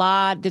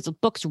 there's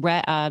books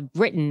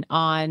written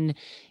on,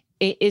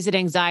 is it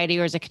anxiety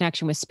or is it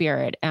connection with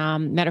spirit?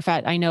 Matter of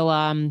fact, I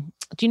know,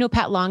 do you know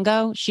Pat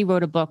Longo? She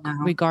wrote a book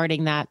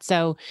regarding that.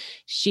 So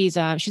she's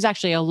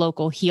actually a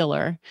local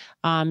healer.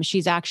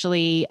 She's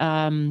actually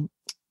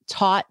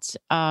taught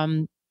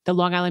the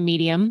Long Island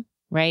Medium,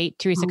 right?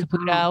 Teresa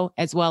Caputo,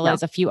 as well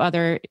as a few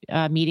other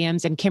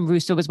mediums. And Kim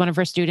Russo was one of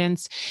her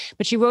students.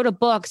 But she wrote a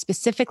book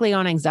specifically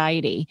on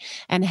anxiety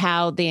and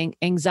how the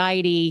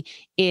anxiety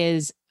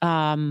is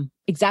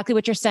exactly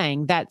what you're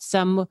saying, that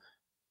some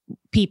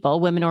people,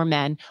 women or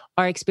men,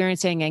 are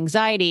experiencing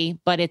anxiety,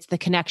 but it's the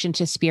connection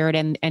to spirit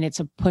and it's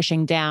a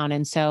pushing down.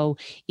 And so,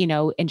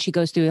 and she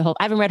goes through the whole,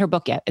 I haven't read her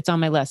book yet. It's on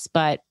my list,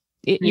 but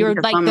you're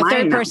like the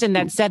third person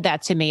that said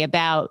that to me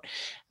about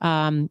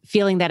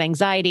feeling that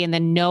anxiety and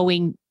then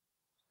knowing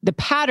the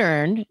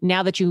pattern,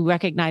 now that you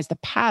recognize the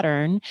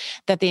pattern,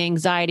 that the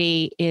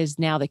anxiety is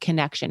now the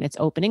connection. It's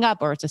opening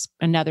up, or it's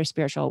another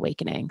spiritual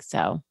awakening.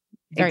 So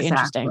very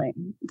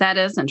interesting. That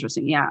is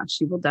interesting. Yeah,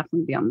 she will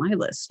definitely be on my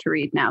list to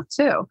read now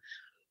too.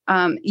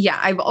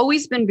 I've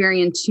always been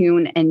very in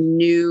tune and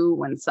knew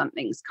when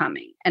something's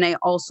coming. And I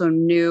also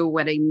knew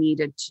what I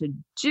needed to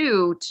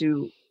do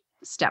to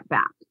step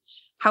back.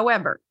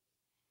 However,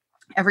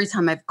 every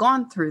time I've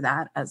gone through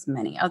that, as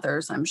many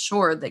others, I'm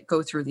sure, that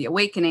go through the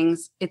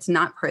awakenings, it's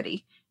not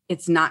pretty.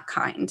 It's not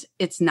kind.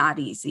 It's not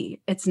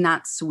easy. It's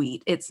not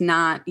sweet. It's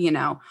not,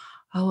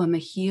 oh, I'm a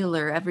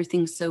healer.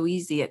 Everything's so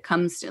easy. It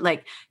comes to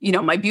like,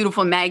 my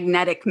beautiful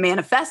magnetic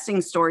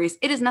manifesting stories.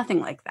 It is nothing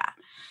like that.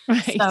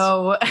 Right.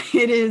 So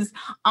it is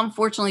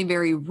unfortunately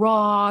very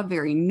raw,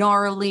 very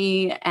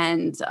gnarly,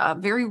 and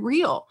very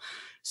real.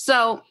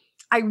 So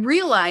I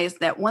realized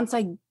that once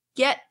I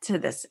get to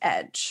this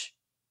edge,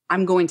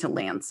 I'm going to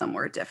land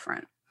somewhere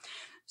different.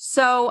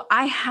 So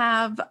I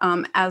have,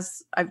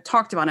 as I've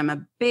talked about, I'm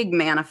a big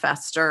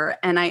manifester,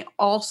 and I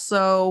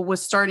also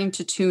was starting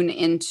to tune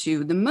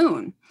into the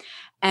moon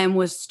and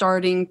was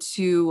starting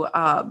to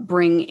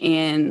bring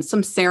in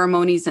some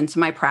ceremonies into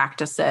my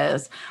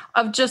practices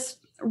of just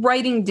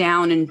writing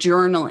down and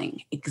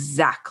journaling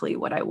exactly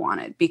what I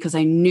wanted, because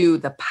I knew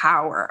the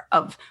power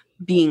of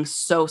being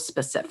so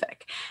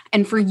specific.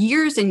 And for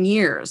years and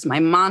years,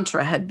 my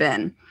mantra had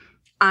been,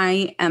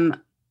 I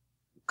am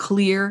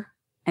clear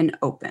and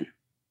open.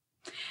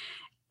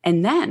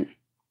 And then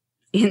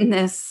in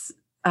this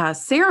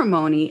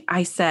ceremony,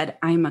 I said,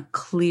 I'm a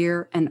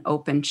clear and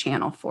open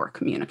channel for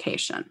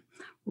communication.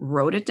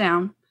 Wrote it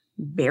down,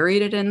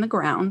 buried it in the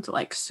ground,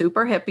 like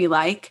super hippie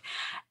like,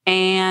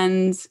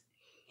 and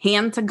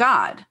hand to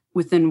God.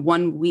 Within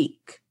 1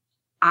 week,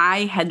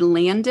 I had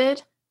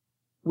landed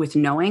with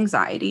no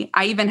anxiety.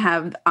 I even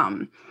have,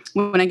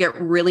 when I get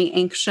really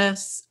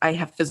anxious, I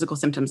have physical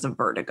symptoms of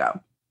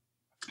vertigo.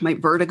 My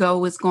vertigo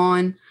was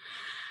gone.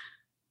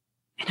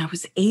 And I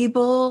was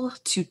able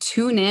to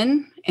tune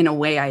in a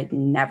way I'd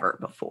never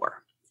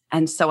before.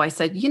 And so I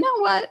said, you know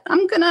what?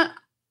 I'm going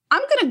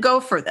to go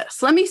for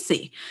this. Let me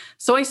see.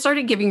 So I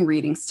started giving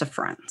readings to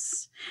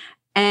friends,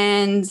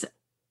 and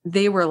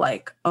they were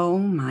like, oh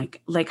my,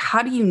 like,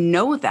 how do you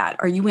know that?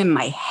 Are you in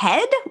my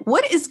head?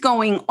 What is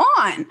going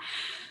on?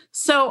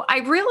 So I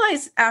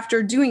realized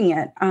after doing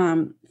it,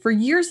 for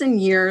years and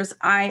years,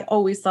 I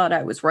always thought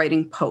I was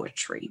writing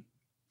poetry.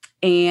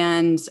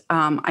 And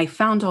I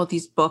found all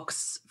these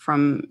books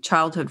from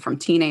childhood, from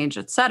teenage,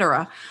 et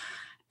cetera,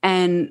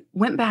 and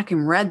went back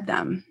and read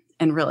them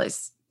and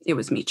realized it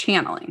was me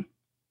channeling.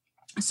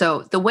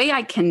 So the way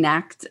I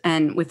connect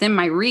and within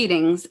my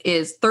readings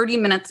is 30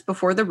 minutes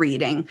before the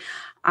reading,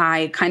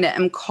 I kind of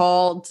am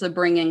called to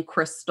bring in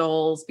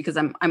crystals because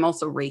I'm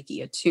also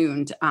Reiki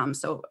attuned.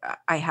 So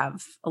I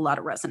have a lot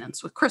of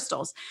resonance with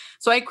crystals.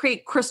 So I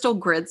create crystal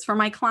grids for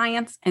my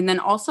clients and then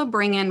also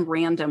bring in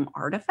random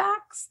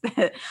artifacts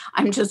that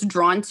I'm just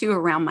drawn to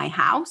around my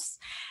house.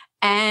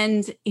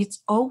 And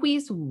it's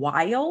always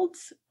wild.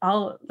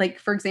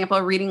 For example,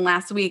 a reading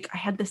last week, I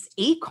had this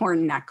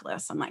acorn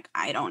necklace. I'm like,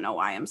 I don't know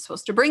why I'm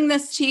supposed to bring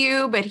this to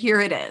you, but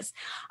here it is.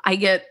 I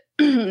get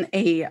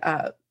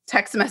a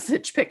text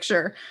message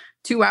picture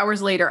 2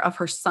 hours later of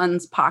her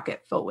son's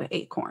pocket filled with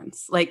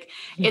acorns. Like,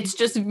 it's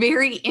just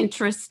very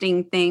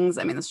interesting things.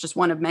 I mean, it's just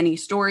one of many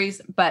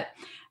stories. But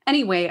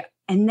anyway,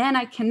 and then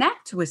I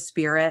connect with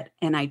spirit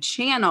and I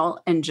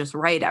channel and just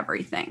write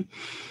everything.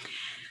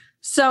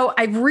 So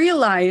I've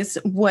realized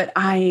what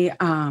I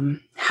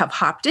have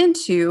hopped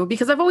into,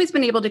 because I've always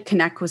been able to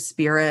connect with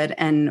spirit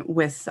and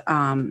with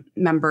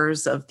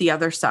members of the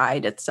other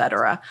side, et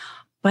cetera.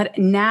 But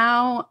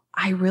now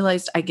I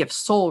realized I give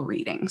soul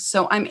readings.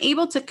 So I'm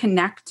able to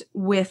connect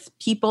with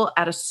people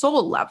at a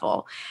soul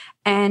level.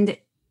 And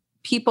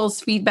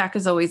people's feedback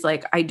is always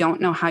like, I don't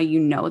know how you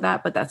know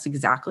that, but that's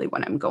exactly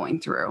what I'm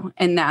going through.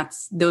 And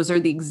those are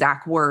the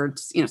exact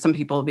words. You know, some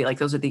people will be like,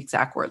 those are the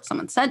exact words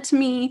someone said to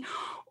me.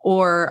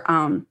 Or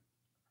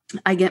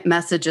I get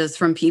messages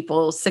from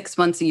people 6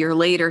 months, a year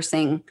later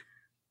saying,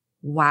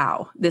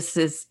 wow, this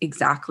is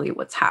exactly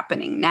what's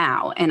happening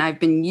now. And I've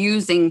been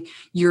using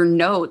your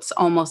notes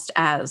almost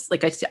as,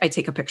 like, I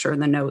take a picture of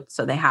the notes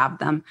so they have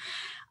them.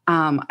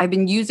 I've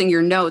been using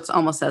your notes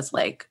almost as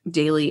like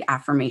daily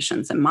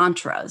affirmations and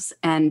mantras.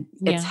 And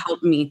it's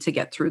helped me to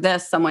get through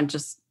this. Someone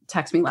just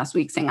texted me last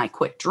week saying, I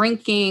quit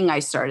drinking. I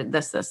started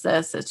this.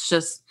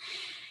 It's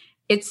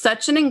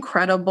such an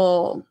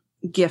incredible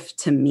gift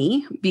to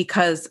me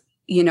because,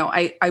 you know,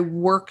 I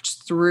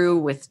worked through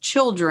with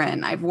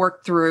children. I've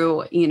worked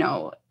through,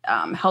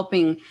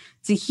 helping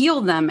to heal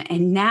them.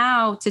 And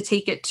now to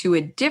take it to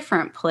a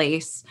different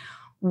place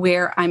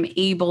where I'm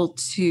able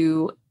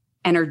to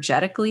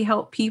energetically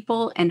help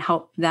people and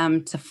help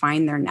them to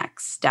find their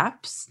next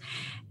steps.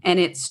 And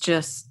it's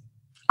just,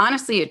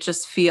 honestly, it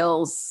just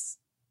feels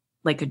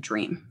like a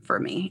dream for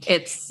me.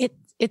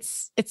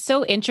 It's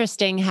so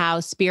interesting how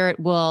spirit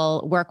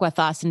will work with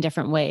us in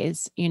different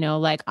ways. You know,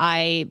 like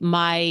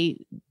my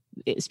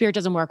spirit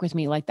doesn't work with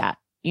me like that.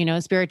 You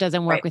know, spirit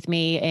doesn't work with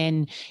me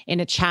in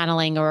a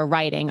channeling or a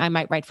writing. I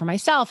might write for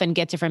myself and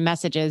get different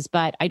messages,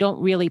 but I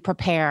don't really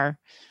prepare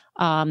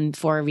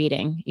for a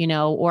reading,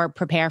 or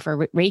prepare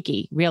for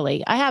Reiki,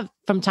 really. I have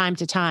from time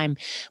to time,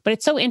 but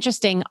it's so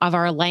interesting of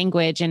our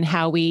language and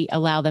how we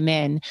allow them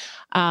in.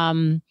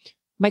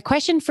 My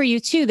question for you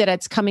too, that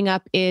it's coming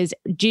up is,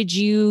 did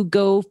you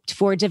go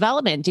for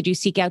development? Did you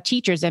seek out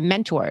teachers and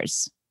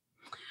mentors?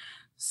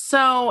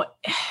 So,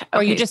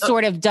 or you just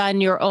sort of done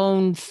your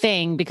own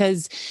thing?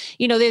 Because,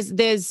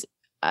 there's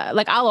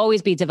like, I'll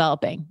always be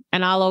developing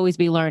and I'll always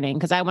be learning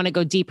because I want to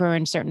go deeper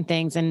in certain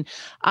things. And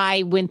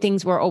when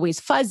things were always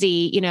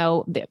fuzzy,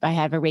 I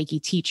have a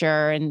Reiki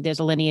teacher and there's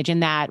a lineage in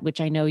that, which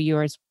I know you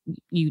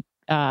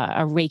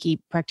a Reiki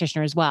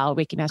practitioner as well,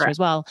 Reiki master as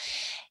well.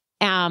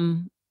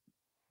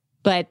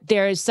 But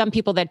there's some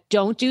people that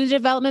don't do the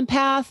development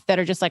path that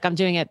are just like, I'm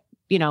doing it,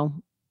 I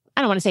don't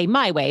want to say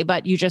my way,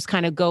 but you just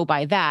kind of go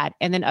by that.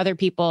 And then other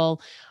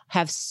people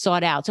have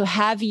sought out. So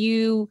have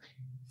you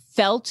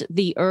felt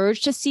the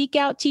urge to seek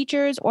out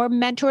teachers or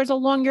mentors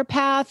along your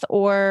path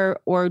or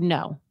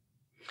no?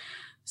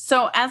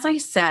 So as I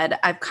said,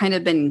 I've kind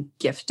of been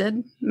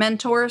gifted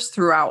mentors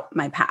throughout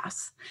my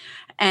path.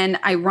 And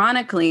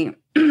ironically,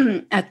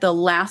 at the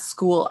last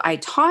school I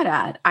taught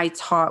at, I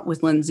taught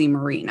with Lindsay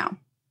Marino.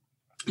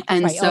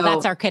 And so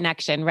that's our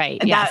connection, right?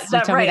 Yes,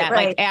 you told me that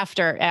like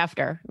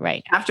after,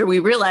 right? After we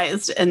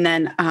realized, and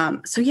then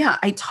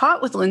I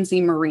taught with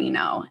Lindsay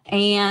Marino,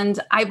 and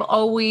I've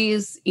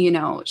always,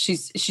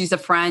 she's a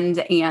friend,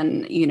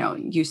 and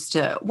used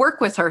to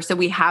work with her, so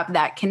we have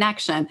that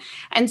connection,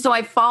 and so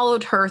I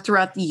followed her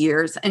throughout the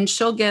years, and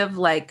she'll give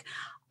like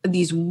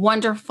these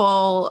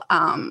wonderful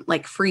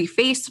like free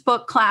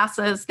Facebook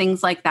classes,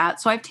 things like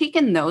that. So I've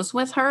taken those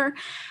with her,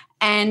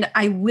 and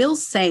I will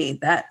say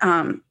that.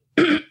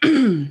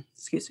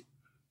 Excuse me.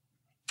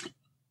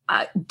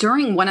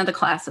 During one of the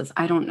classes,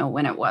 I don't know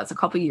when it was, a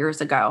couple of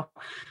years ago,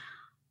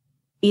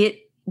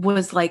 it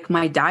was like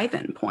my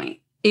dive-in point.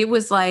 It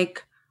was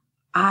like,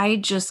 I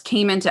just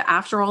came into,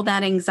 after all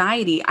that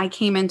anxiety, I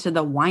came into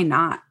the why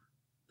not?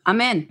 I'm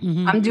in,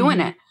 Mm-hmm, I'm doing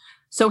mm-hmm. it.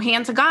 So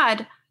hand to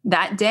God,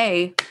 that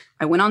day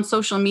I went on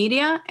social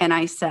media and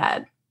I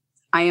said,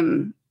 I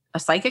am a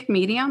psychic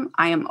medium.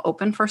 I am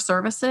open for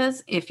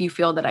services. If you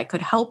feel that I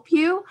could help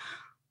you,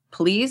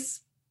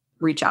 please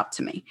reach out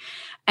to me.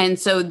 And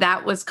so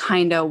that was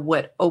kind of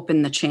what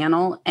opened the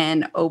channel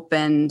and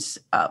opened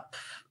up.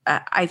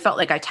 I felt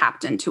like I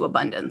tapped into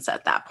abundance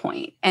at that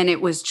point. And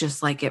it was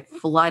just like it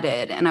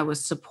flooded and I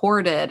was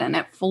supported and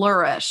it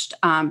flourished.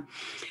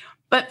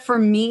 But for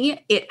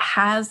me, it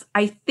has,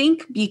 I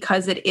think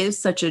because it is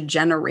such a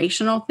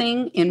generational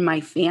thing in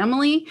my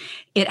family,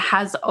 it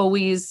has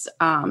always,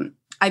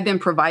 I've been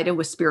provided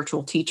with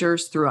spiritual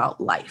teachers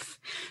throughout life.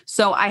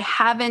 So I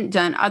haven't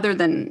done, other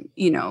than,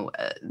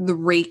 the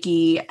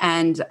Reiki,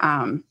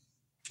 and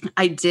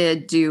I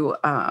did do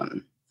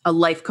a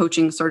life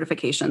coaching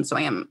certification. So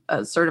I am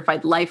a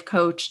certified life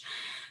coach.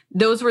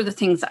 Those were the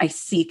things I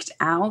seeked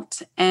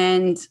out.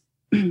 And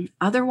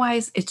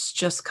otherwise, it's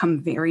just come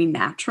very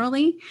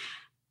naturally.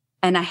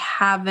 And I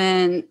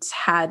haven't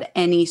had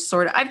any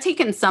sort of, I've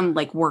taken some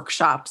like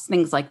workshops,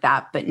 things like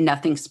that, but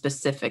nothing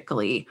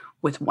specifically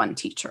with one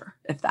teacher,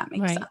 if that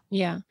makes sense.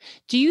 Yeah.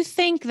 Do you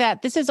think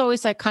that this is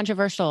always like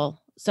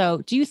controversial? So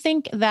do you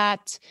think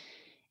that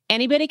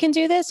anybody can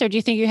do this, or do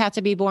you think you have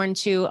to be born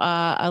to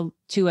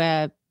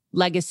a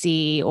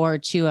legacy or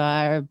to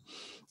a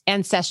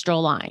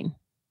ancestral line?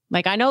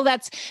 Like, I know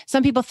that's,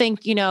 some people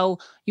think, you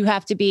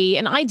have to be,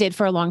 and I did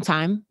for a long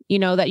time,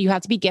 that you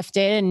have to be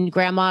gifted and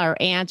grandma or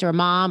aunt or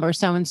mom or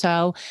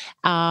so-and-so.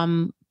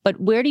 But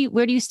where do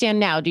you stand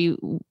now?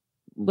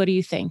 What do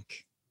you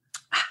think?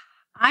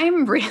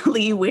 I'm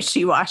really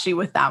wishy-washy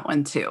with that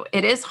one too.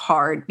 It is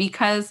hard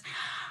because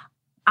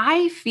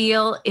I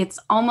feel it's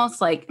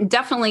almost like,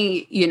 definitely,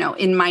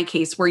 in my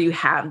case where you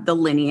have the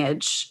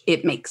lineage,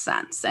 it makes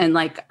sense. And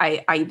like,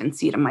 I even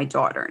see it in my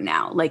daughter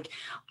now. Like,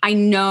 I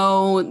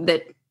know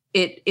that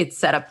it's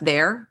set up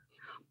there,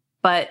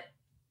 but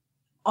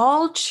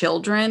all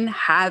children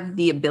have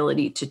the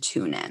ability to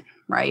tune in,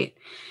 right?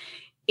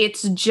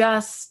 It's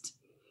just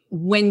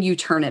when you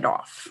turn it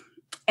off.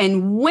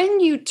 And when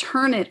you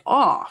turn it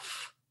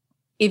off,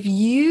 if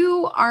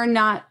you are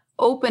not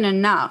open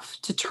enough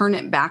to turn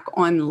it back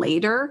on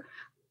later,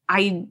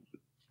 I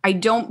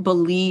don't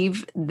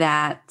believe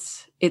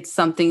that it's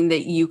something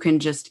that you can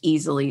just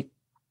easily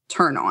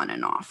turn on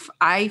and off.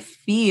 I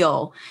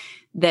feel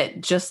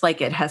that just like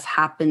it has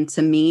happened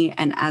to me,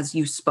 and as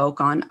you spoke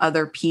on,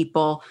 other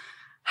people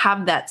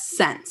have that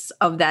sense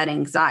of that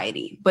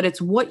anxiety, but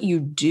it's what you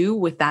do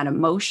with that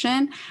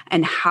emotion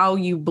and how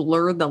you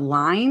blur the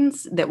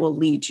lines that will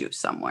lead you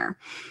somewhere.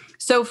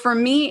 So for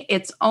me,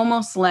 it's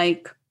almost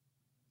like,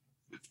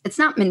 it's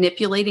not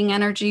manipulating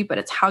energy, but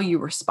it's how you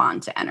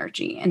respond to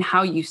energy and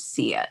how you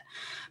see it.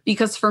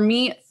 Because for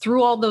me,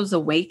 through all those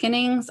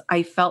awakenings,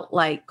 I felt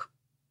like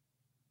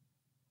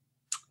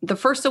the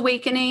first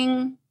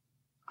awakening,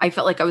 I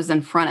felt like I was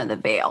in front of the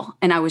veil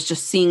and I was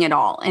just seeing it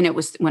all. And it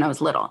was when I was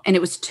little and it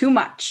was too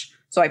much.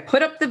 So I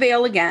put up the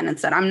veil again and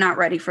said, I'm not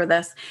ready for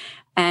this.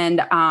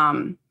 And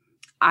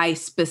I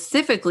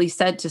specifically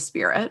said to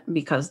Spirit,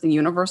 because the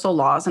universal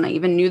laws, and I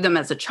even knew them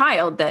as a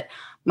child, that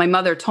my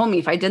mother told me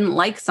if I didn't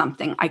like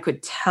something, I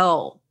could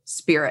tell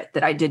Spirit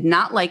that I did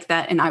not like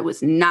that and I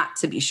was not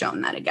to be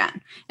shown that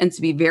again, and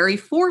to be very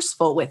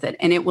forceful with it,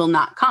 and it will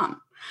not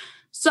come.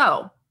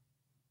 So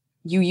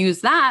you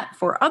use that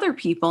for other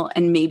people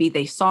and maybe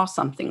they saw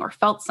something or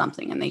felt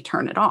something and they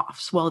turn it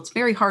off. Well, it's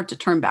very hard to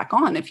turn back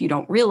on if you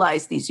don't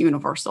realize these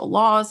universal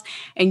laws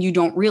and you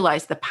don't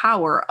realize the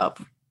power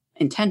of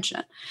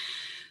intention.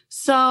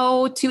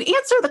 So to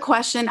answer the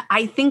question,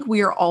 I think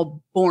we are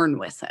all born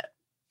with it.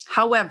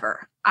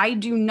 However, I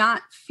do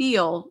not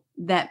feel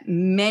that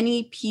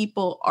many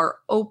people are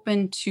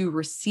open to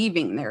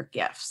receiving their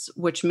gifts,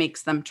 which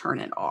makes them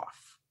turn it off.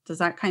 Does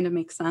that kind of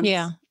make sense?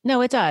 Yeah,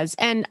 no, it does.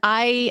 And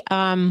I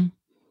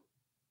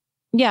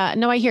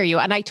hear you.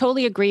 And I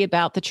totally agree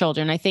about the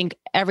children. I think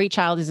every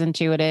child is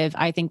intuitive.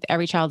 I think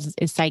every child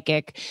is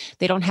psychic.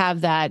 They don't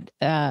have that,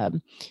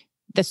 the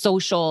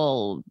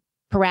social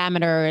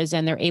parameters,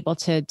 and they're able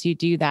to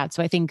do that.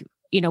 So I think,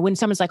 when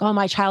someone's like, oh,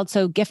 my child's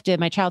so gifted,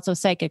 my child's so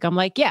psychic, I'm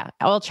like, yeah,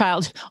 all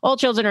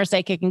children are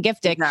psychic and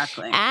gifted.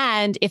 Exactly.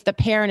 And if the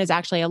parent is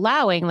actually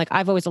allowing, like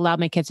I've always allowed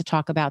my kids to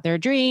talk about their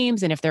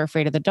dreams and if they're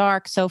afraid of the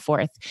dark, so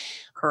forth.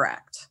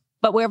 Correct.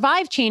 But where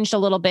I've changed a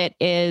little bit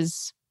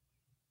is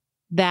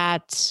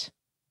that,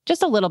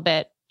 just a little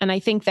bit. And I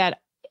think that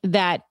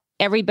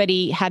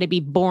everybody had to be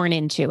born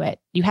into it.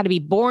 You had to be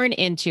born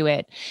into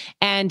it.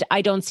 And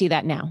I don't see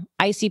that now.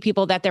 I see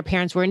people that their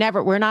parents were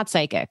not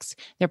psychics.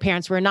 Their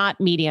parents were not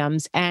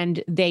mediums,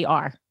 and they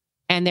are.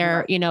 And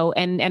they're, Right.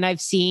 And I've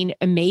seen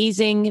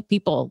amazing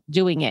people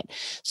doing it.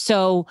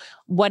 So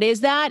what is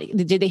that?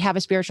 Did they have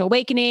a spiritual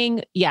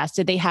awakening? Yes.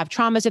 Did they have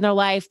traumas in their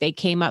life? They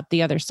came up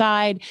the other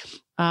side.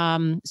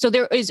 So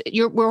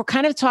we're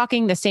kind of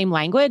talking the same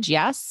language.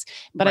 Yes.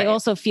 But Right. I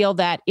also feel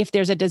that if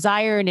there's a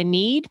desire and a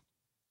need,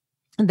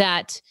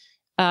 that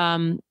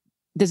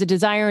there's a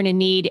desire and a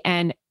need,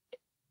 and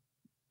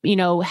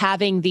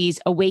having these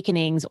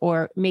awakenings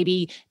or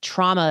maybe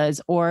traumas,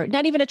 or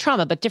not even a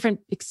trauma, but different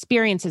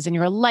experiences in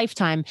your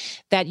lifetime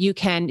that you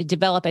can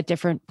develop at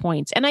different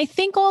points. And I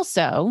think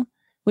also,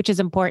 which is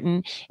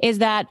important, is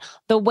that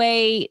the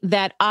way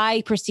that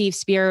I perceive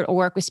spirit or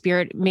work with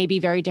spirit may be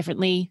very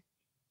differently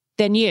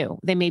than you.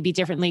 They may be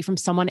differently from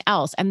someone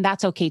else, and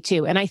that's okay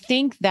too. And I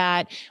think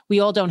that we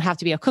all don't have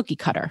to be a cookie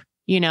cutter.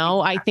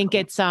 I think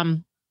it's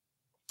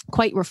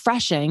quite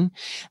refreshing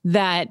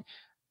that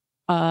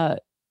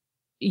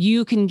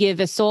you can give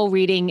a soul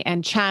reading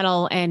and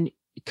channel and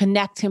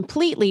connect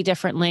completely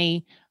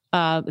differently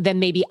than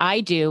maybe I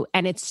do,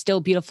 and it's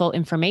still beautiful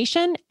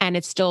information, and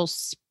it's still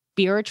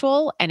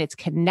spiritual, and it's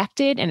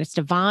connected, and it's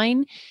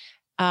divine.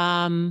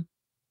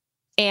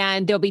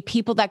 And there'll be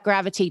people that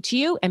gravitate to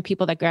you and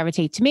people that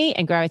gravitate to me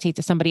and gravitate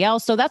to somebody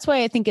else. So that's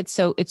why I think it's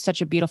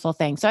such a beautiful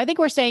thing. So I think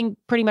we're saying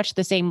pretty much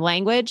the same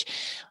language.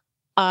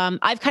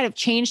 I've kind of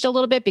changed a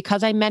little bit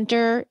because I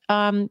mentor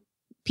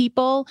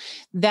people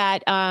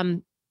that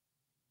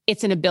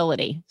it's an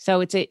ability.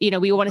 So it's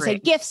we want to say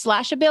gift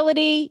 /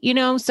 ability,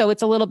 so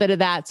it's a little bit of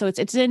that. So it's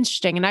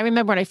interesting. And I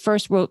remember when I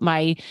first wrote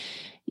my,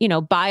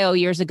 bio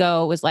years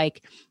ago, it was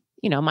like,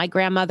 my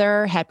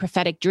grandmother had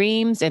prophetic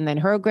dreams, and then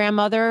her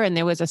grandmother, and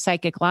there was a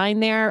psychic line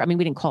there. I mean,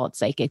 we didn't call it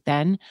psychic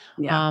then.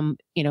 Yeah.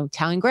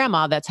 Telling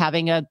grandma that's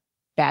having a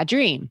bad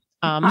dream.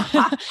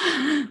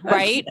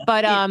 Right.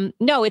 But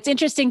no, it's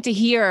interesting to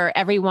hear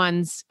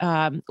everyone's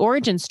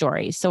origin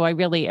stories. So I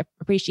really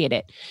appreciate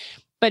it.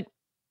 But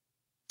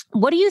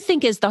what do you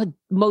think is the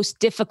most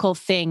difficult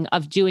thing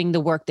of doing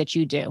the work that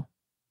you do?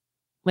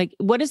 Like,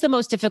 what is the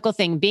most difficult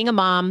thing? Being a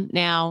mom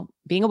now,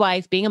 being a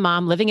wife, being a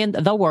mom, living in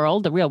the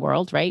world, the real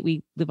world, right?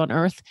 We live on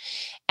Earth,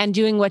 and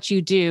doing what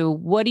you do.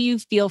 What do you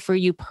feel for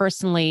you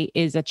personally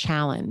is a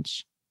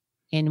challenge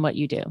in what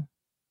you do?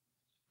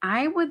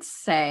 I would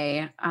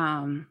say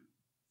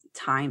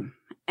time,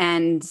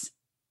 and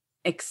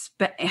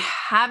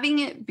having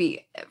it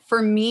be,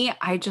 for me,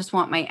 I just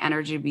want my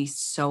energy to be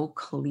so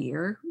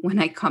clear when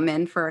I come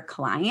in for a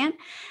client.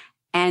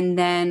 And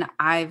then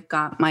I've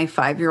got my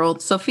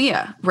 5-year-old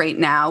Sophia right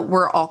now.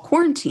 We're all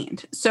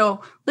quarantined.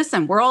 So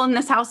listen, we're all in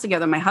this house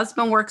together. My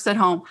husband works at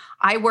home.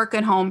 I work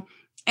at home,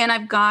 and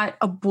I've got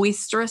a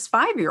boisterous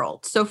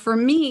 5-year-old. So for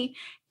me,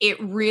 it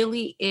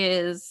really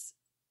is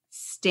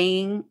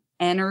staying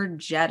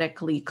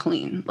energetically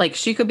clean. Like,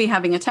 she could be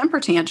having a temper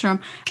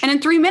tantrum, and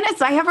in 3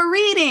 minutes I have a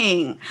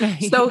reading.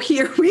 So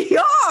here we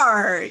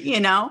are,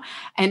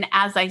 and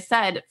as I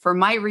said, for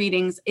my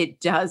readings, it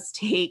does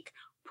take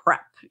prep,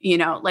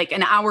 like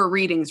an hour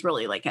reading is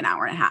really like an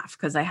hour and a half,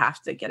 because I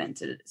have to get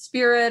into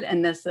spirit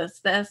and this.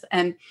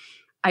 And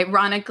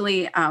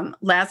ironically,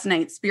 last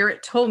night,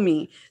 spirit told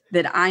me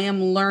that I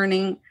am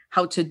learning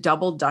how to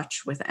double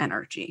Dutch with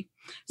energy.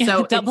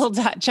 So double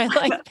Dutch. I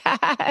like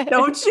that.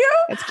 Don't you?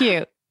 It's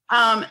cute.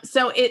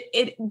 So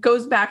it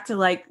goes back to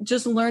like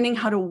just learning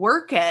how to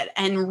work it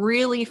and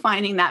really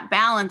finding that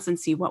balance and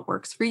see what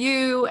works for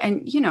you.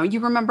 And, you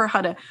remember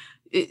how to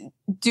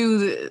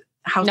do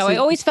I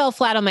always fell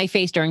flat on my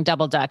face during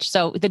double Dutch.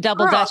 So the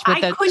double Dutch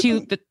with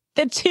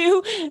the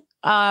two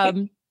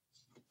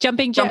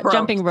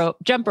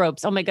jump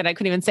ropes. Oh my God, I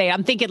couldn't even say it.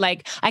 I'm thinking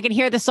like, I can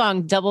hear the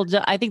song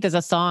I think there's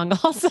a song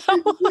also.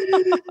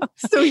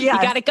 So yeah,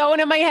 you got it going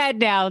in my head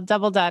now.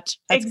 Double Dutch.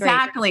 That's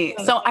exactly.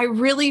 Great. So I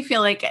really feel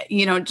like,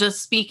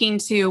 just speaking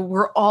to,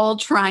 we're all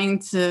trying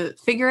to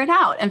figure it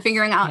out and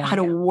figuring out how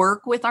to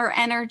work with our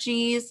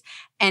energies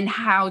and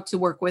how to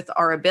work with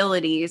our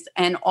abilities,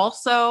 and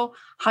also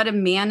how to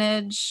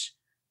manage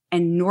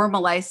and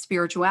normalize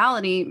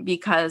spirituality,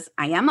 because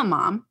I am a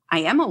mom, I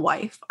am a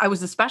wife, I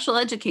was a special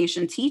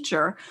education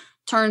teacher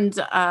turned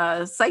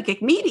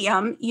psychic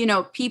medium.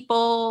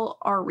 People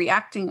are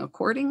reacting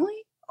accordingly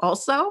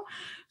also.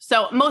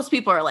 So most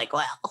people are like,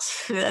 well,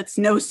 that's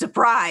no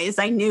surprise.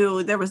 I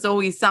knew there was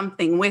always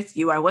something with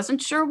you. I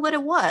wasn't sure what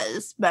it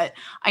was, but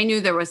I knew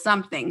there was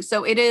something.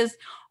 So it is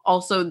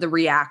also the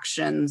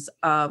reactions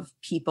of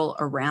people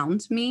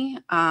around me.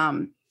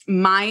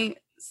 My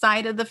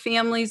side of the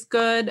family's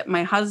good.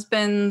 My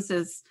husband's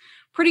is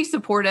pretty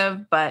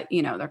supportive, but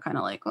they're kind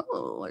of like,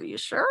 oh, are you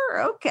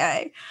sure?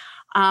 Okay.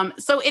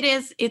 So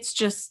it's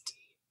just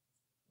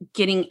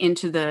getting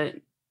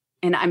into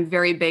and I'm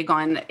very big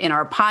on, in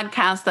our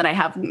podcast that I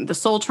have, the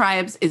Soul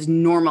Tribes, is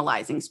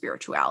normalizing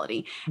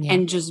spirituality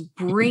and just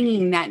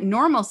bringing that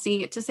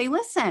normalcy to say,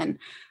 listen,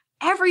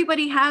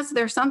 everybody has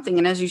their something.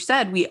 And as you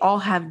said, we all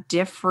have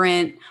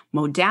different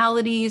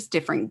modalities,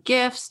 different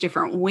gifts,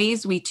 different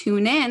ways we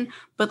tune in,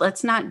 but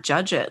let's not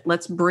judge it.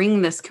 Let's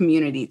bring this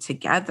community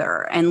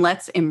together and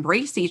let's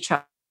embrace each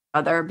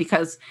other,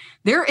 because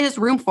there is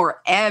room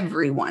for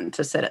everyone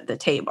to sit at the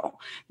table,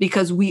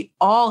 because we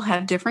all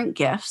have different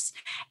gifts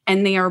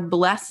and they are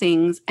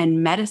blessings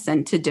and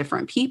medicine to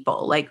different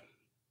people. Like,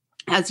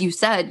 as you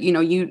said,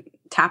 you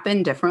tap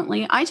in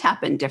differently, I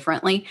tap in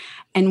differently,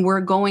 and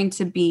we're going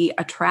to be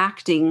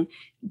attracting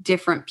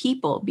different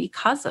people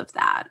because of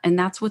that. And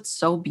that's what's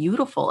so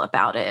beautiful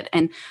about it.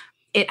 And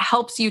it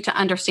helps you to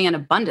understand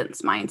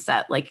abundance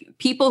mindset. Like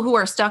people who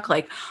are stuck,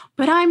 like,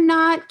 but I'm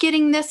not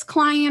getting this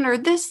client or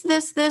this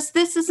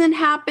isn't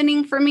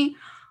happening for me.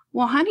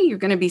 Well, honey, you're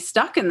going to be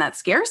stuck in that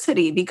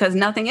scarcity because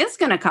nothing is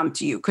going to come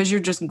to you because you're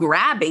just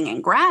grabbing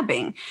and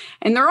grabbing.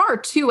 And there are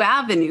two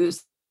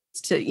avenues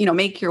to,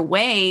 make your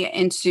way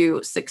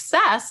into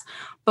success.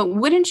 But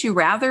wouldn't you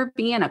rather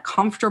be in a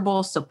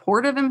comfortable,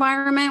 supportive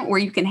environment where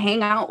you can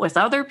hang out with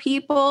other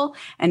people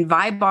and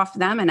vibe off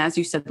them? And as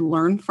you said,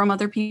 learn from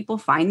other people,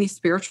 find these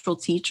spiritual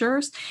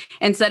teachers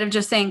instead of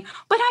just saying,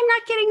 but I'm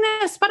not getting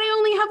this, but I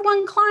only have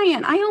one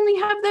client. I only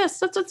have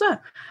this.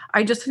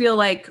 I just feel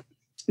like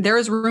there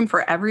is room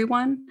for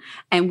everyone,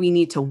 and we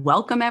need to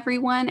welcome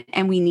everyone,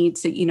 and we need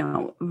to,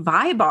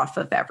 vibe off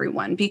of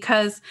everyone,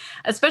 because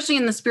especially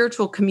in the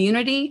spiritual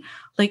community,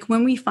 like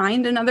when we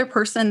find another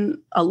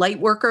person, a light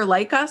worker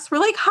like us, we're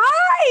like,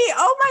 hi,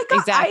 oh my God.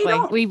 Exactly.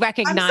 We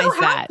recognize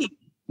that.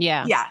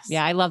 Yeah. Yes.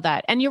 Yeah. I love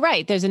that. And you're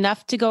right. There's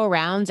enough to go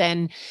around,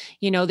 and,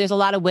 there's a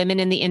lot of women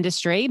in the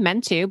industry, men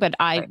too, but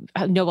I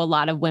know a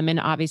lot of women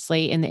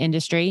obviously in the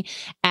industry,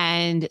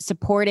 and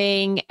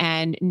supporting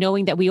and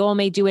knowing that we all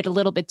may do it a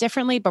little bit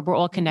differently, but we're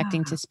all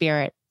connecting to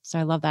spirit. So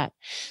I love that.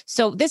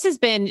 So this has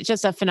been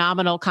just a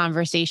phenomenal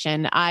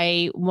conversation.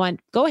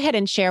 Go ahead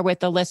and share with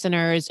the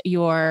listeners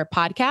your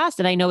podcast.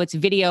 And I know it's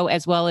video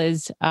as well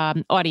as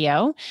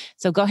audio.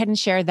 So go ahead and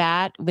share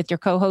that with your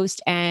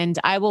co-host, and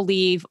I will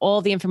leave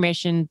all the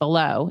information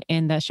below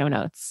in the show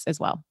notes as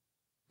well.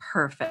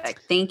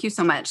 Perfect. Thank you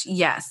so much.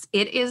 Yes,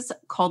 it is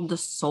called The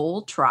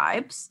Soul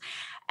Tribes.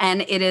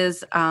 And it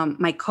is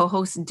my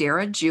co-host,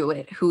 Dara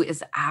Jewett, who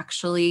is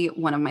actually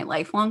one of my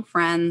lifelong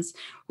friends.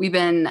 We've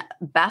been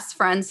best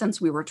friends since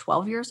we were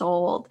 12 years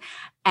old.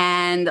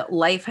 And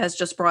life has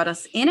just brought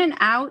us in and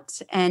out.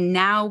 And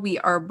now we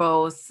are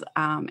both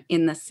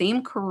in the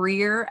same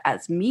career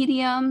as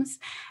mediums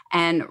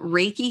and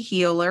Reiki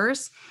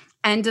healers,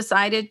 and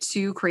decided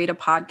to create a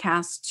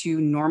podcast to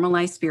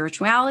normalize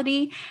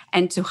spirituality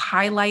and to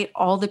highlight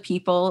all the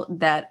people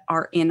that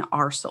are in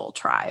our soul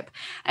tribe.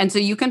 And so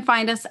you can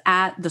find us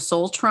at the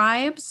Soul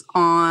Tribes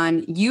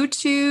on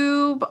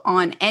YouTube,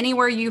 on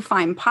anywhere you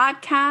find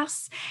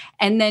podcasts.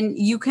 And then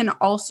you can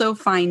also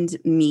find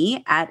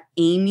me at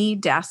Amy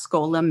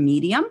Dascola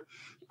Medium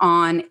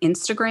on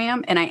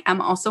Instagram, and I am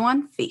also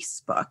on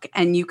Facebook.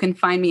 And you can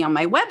find me on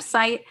my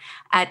website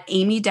at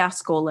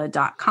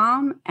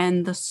amydascola.com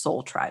and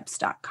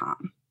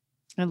thesoultribes.com.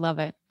 I love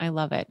it. I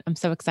love it. I'm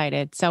so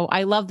excited. So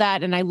I love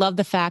that. And I love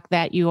the fact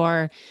that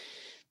you're,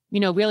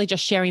 really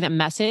just sharing that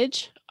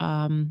message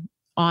on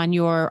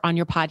your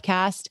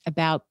podcast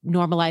about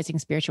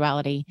normalizing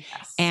spirituality.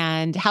 Yes.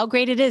 And how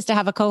great it is to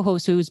have a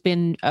co-host who's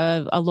been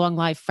a long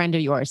life friend of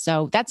yours.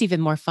 So that's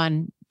even more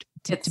fun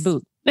to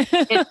boot.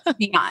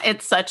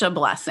 It's such a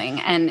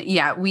blessing. And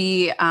yeah,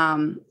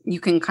 you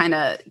can kind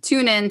of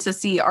tune in to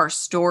see our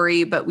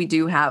story, but we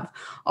do have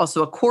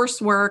also a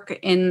coursework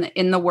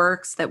in the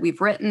works that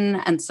we've written.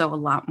 And so a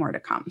lot more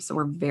to come. So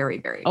we're very,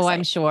 very excited. Oh,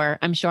 I'm sure.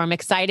 I'm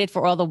excited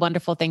for all the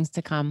wonderful things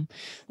to come.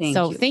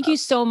 Thank you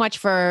so much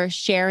for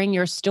sharing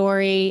your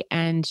story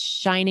and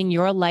shining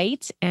your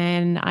light.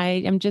 And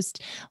I am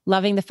just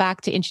loving the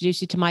fact to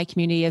introduce you to my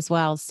community as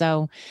well.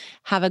 So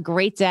have a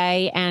great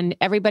day. And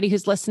everybody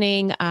who's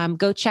listening,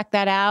 go check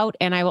that out.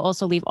 And I will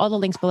also leave all the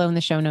links below in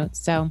the show notes.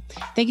 So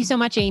thank you so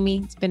much, Amy.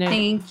 It's been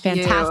a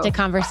fantastic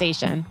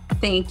conversation.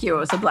 Thank you. It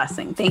was a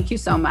blessing. Thank you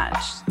so much.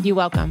 You're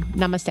welcome.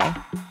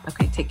 Namaste.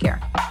 Okay. Take care.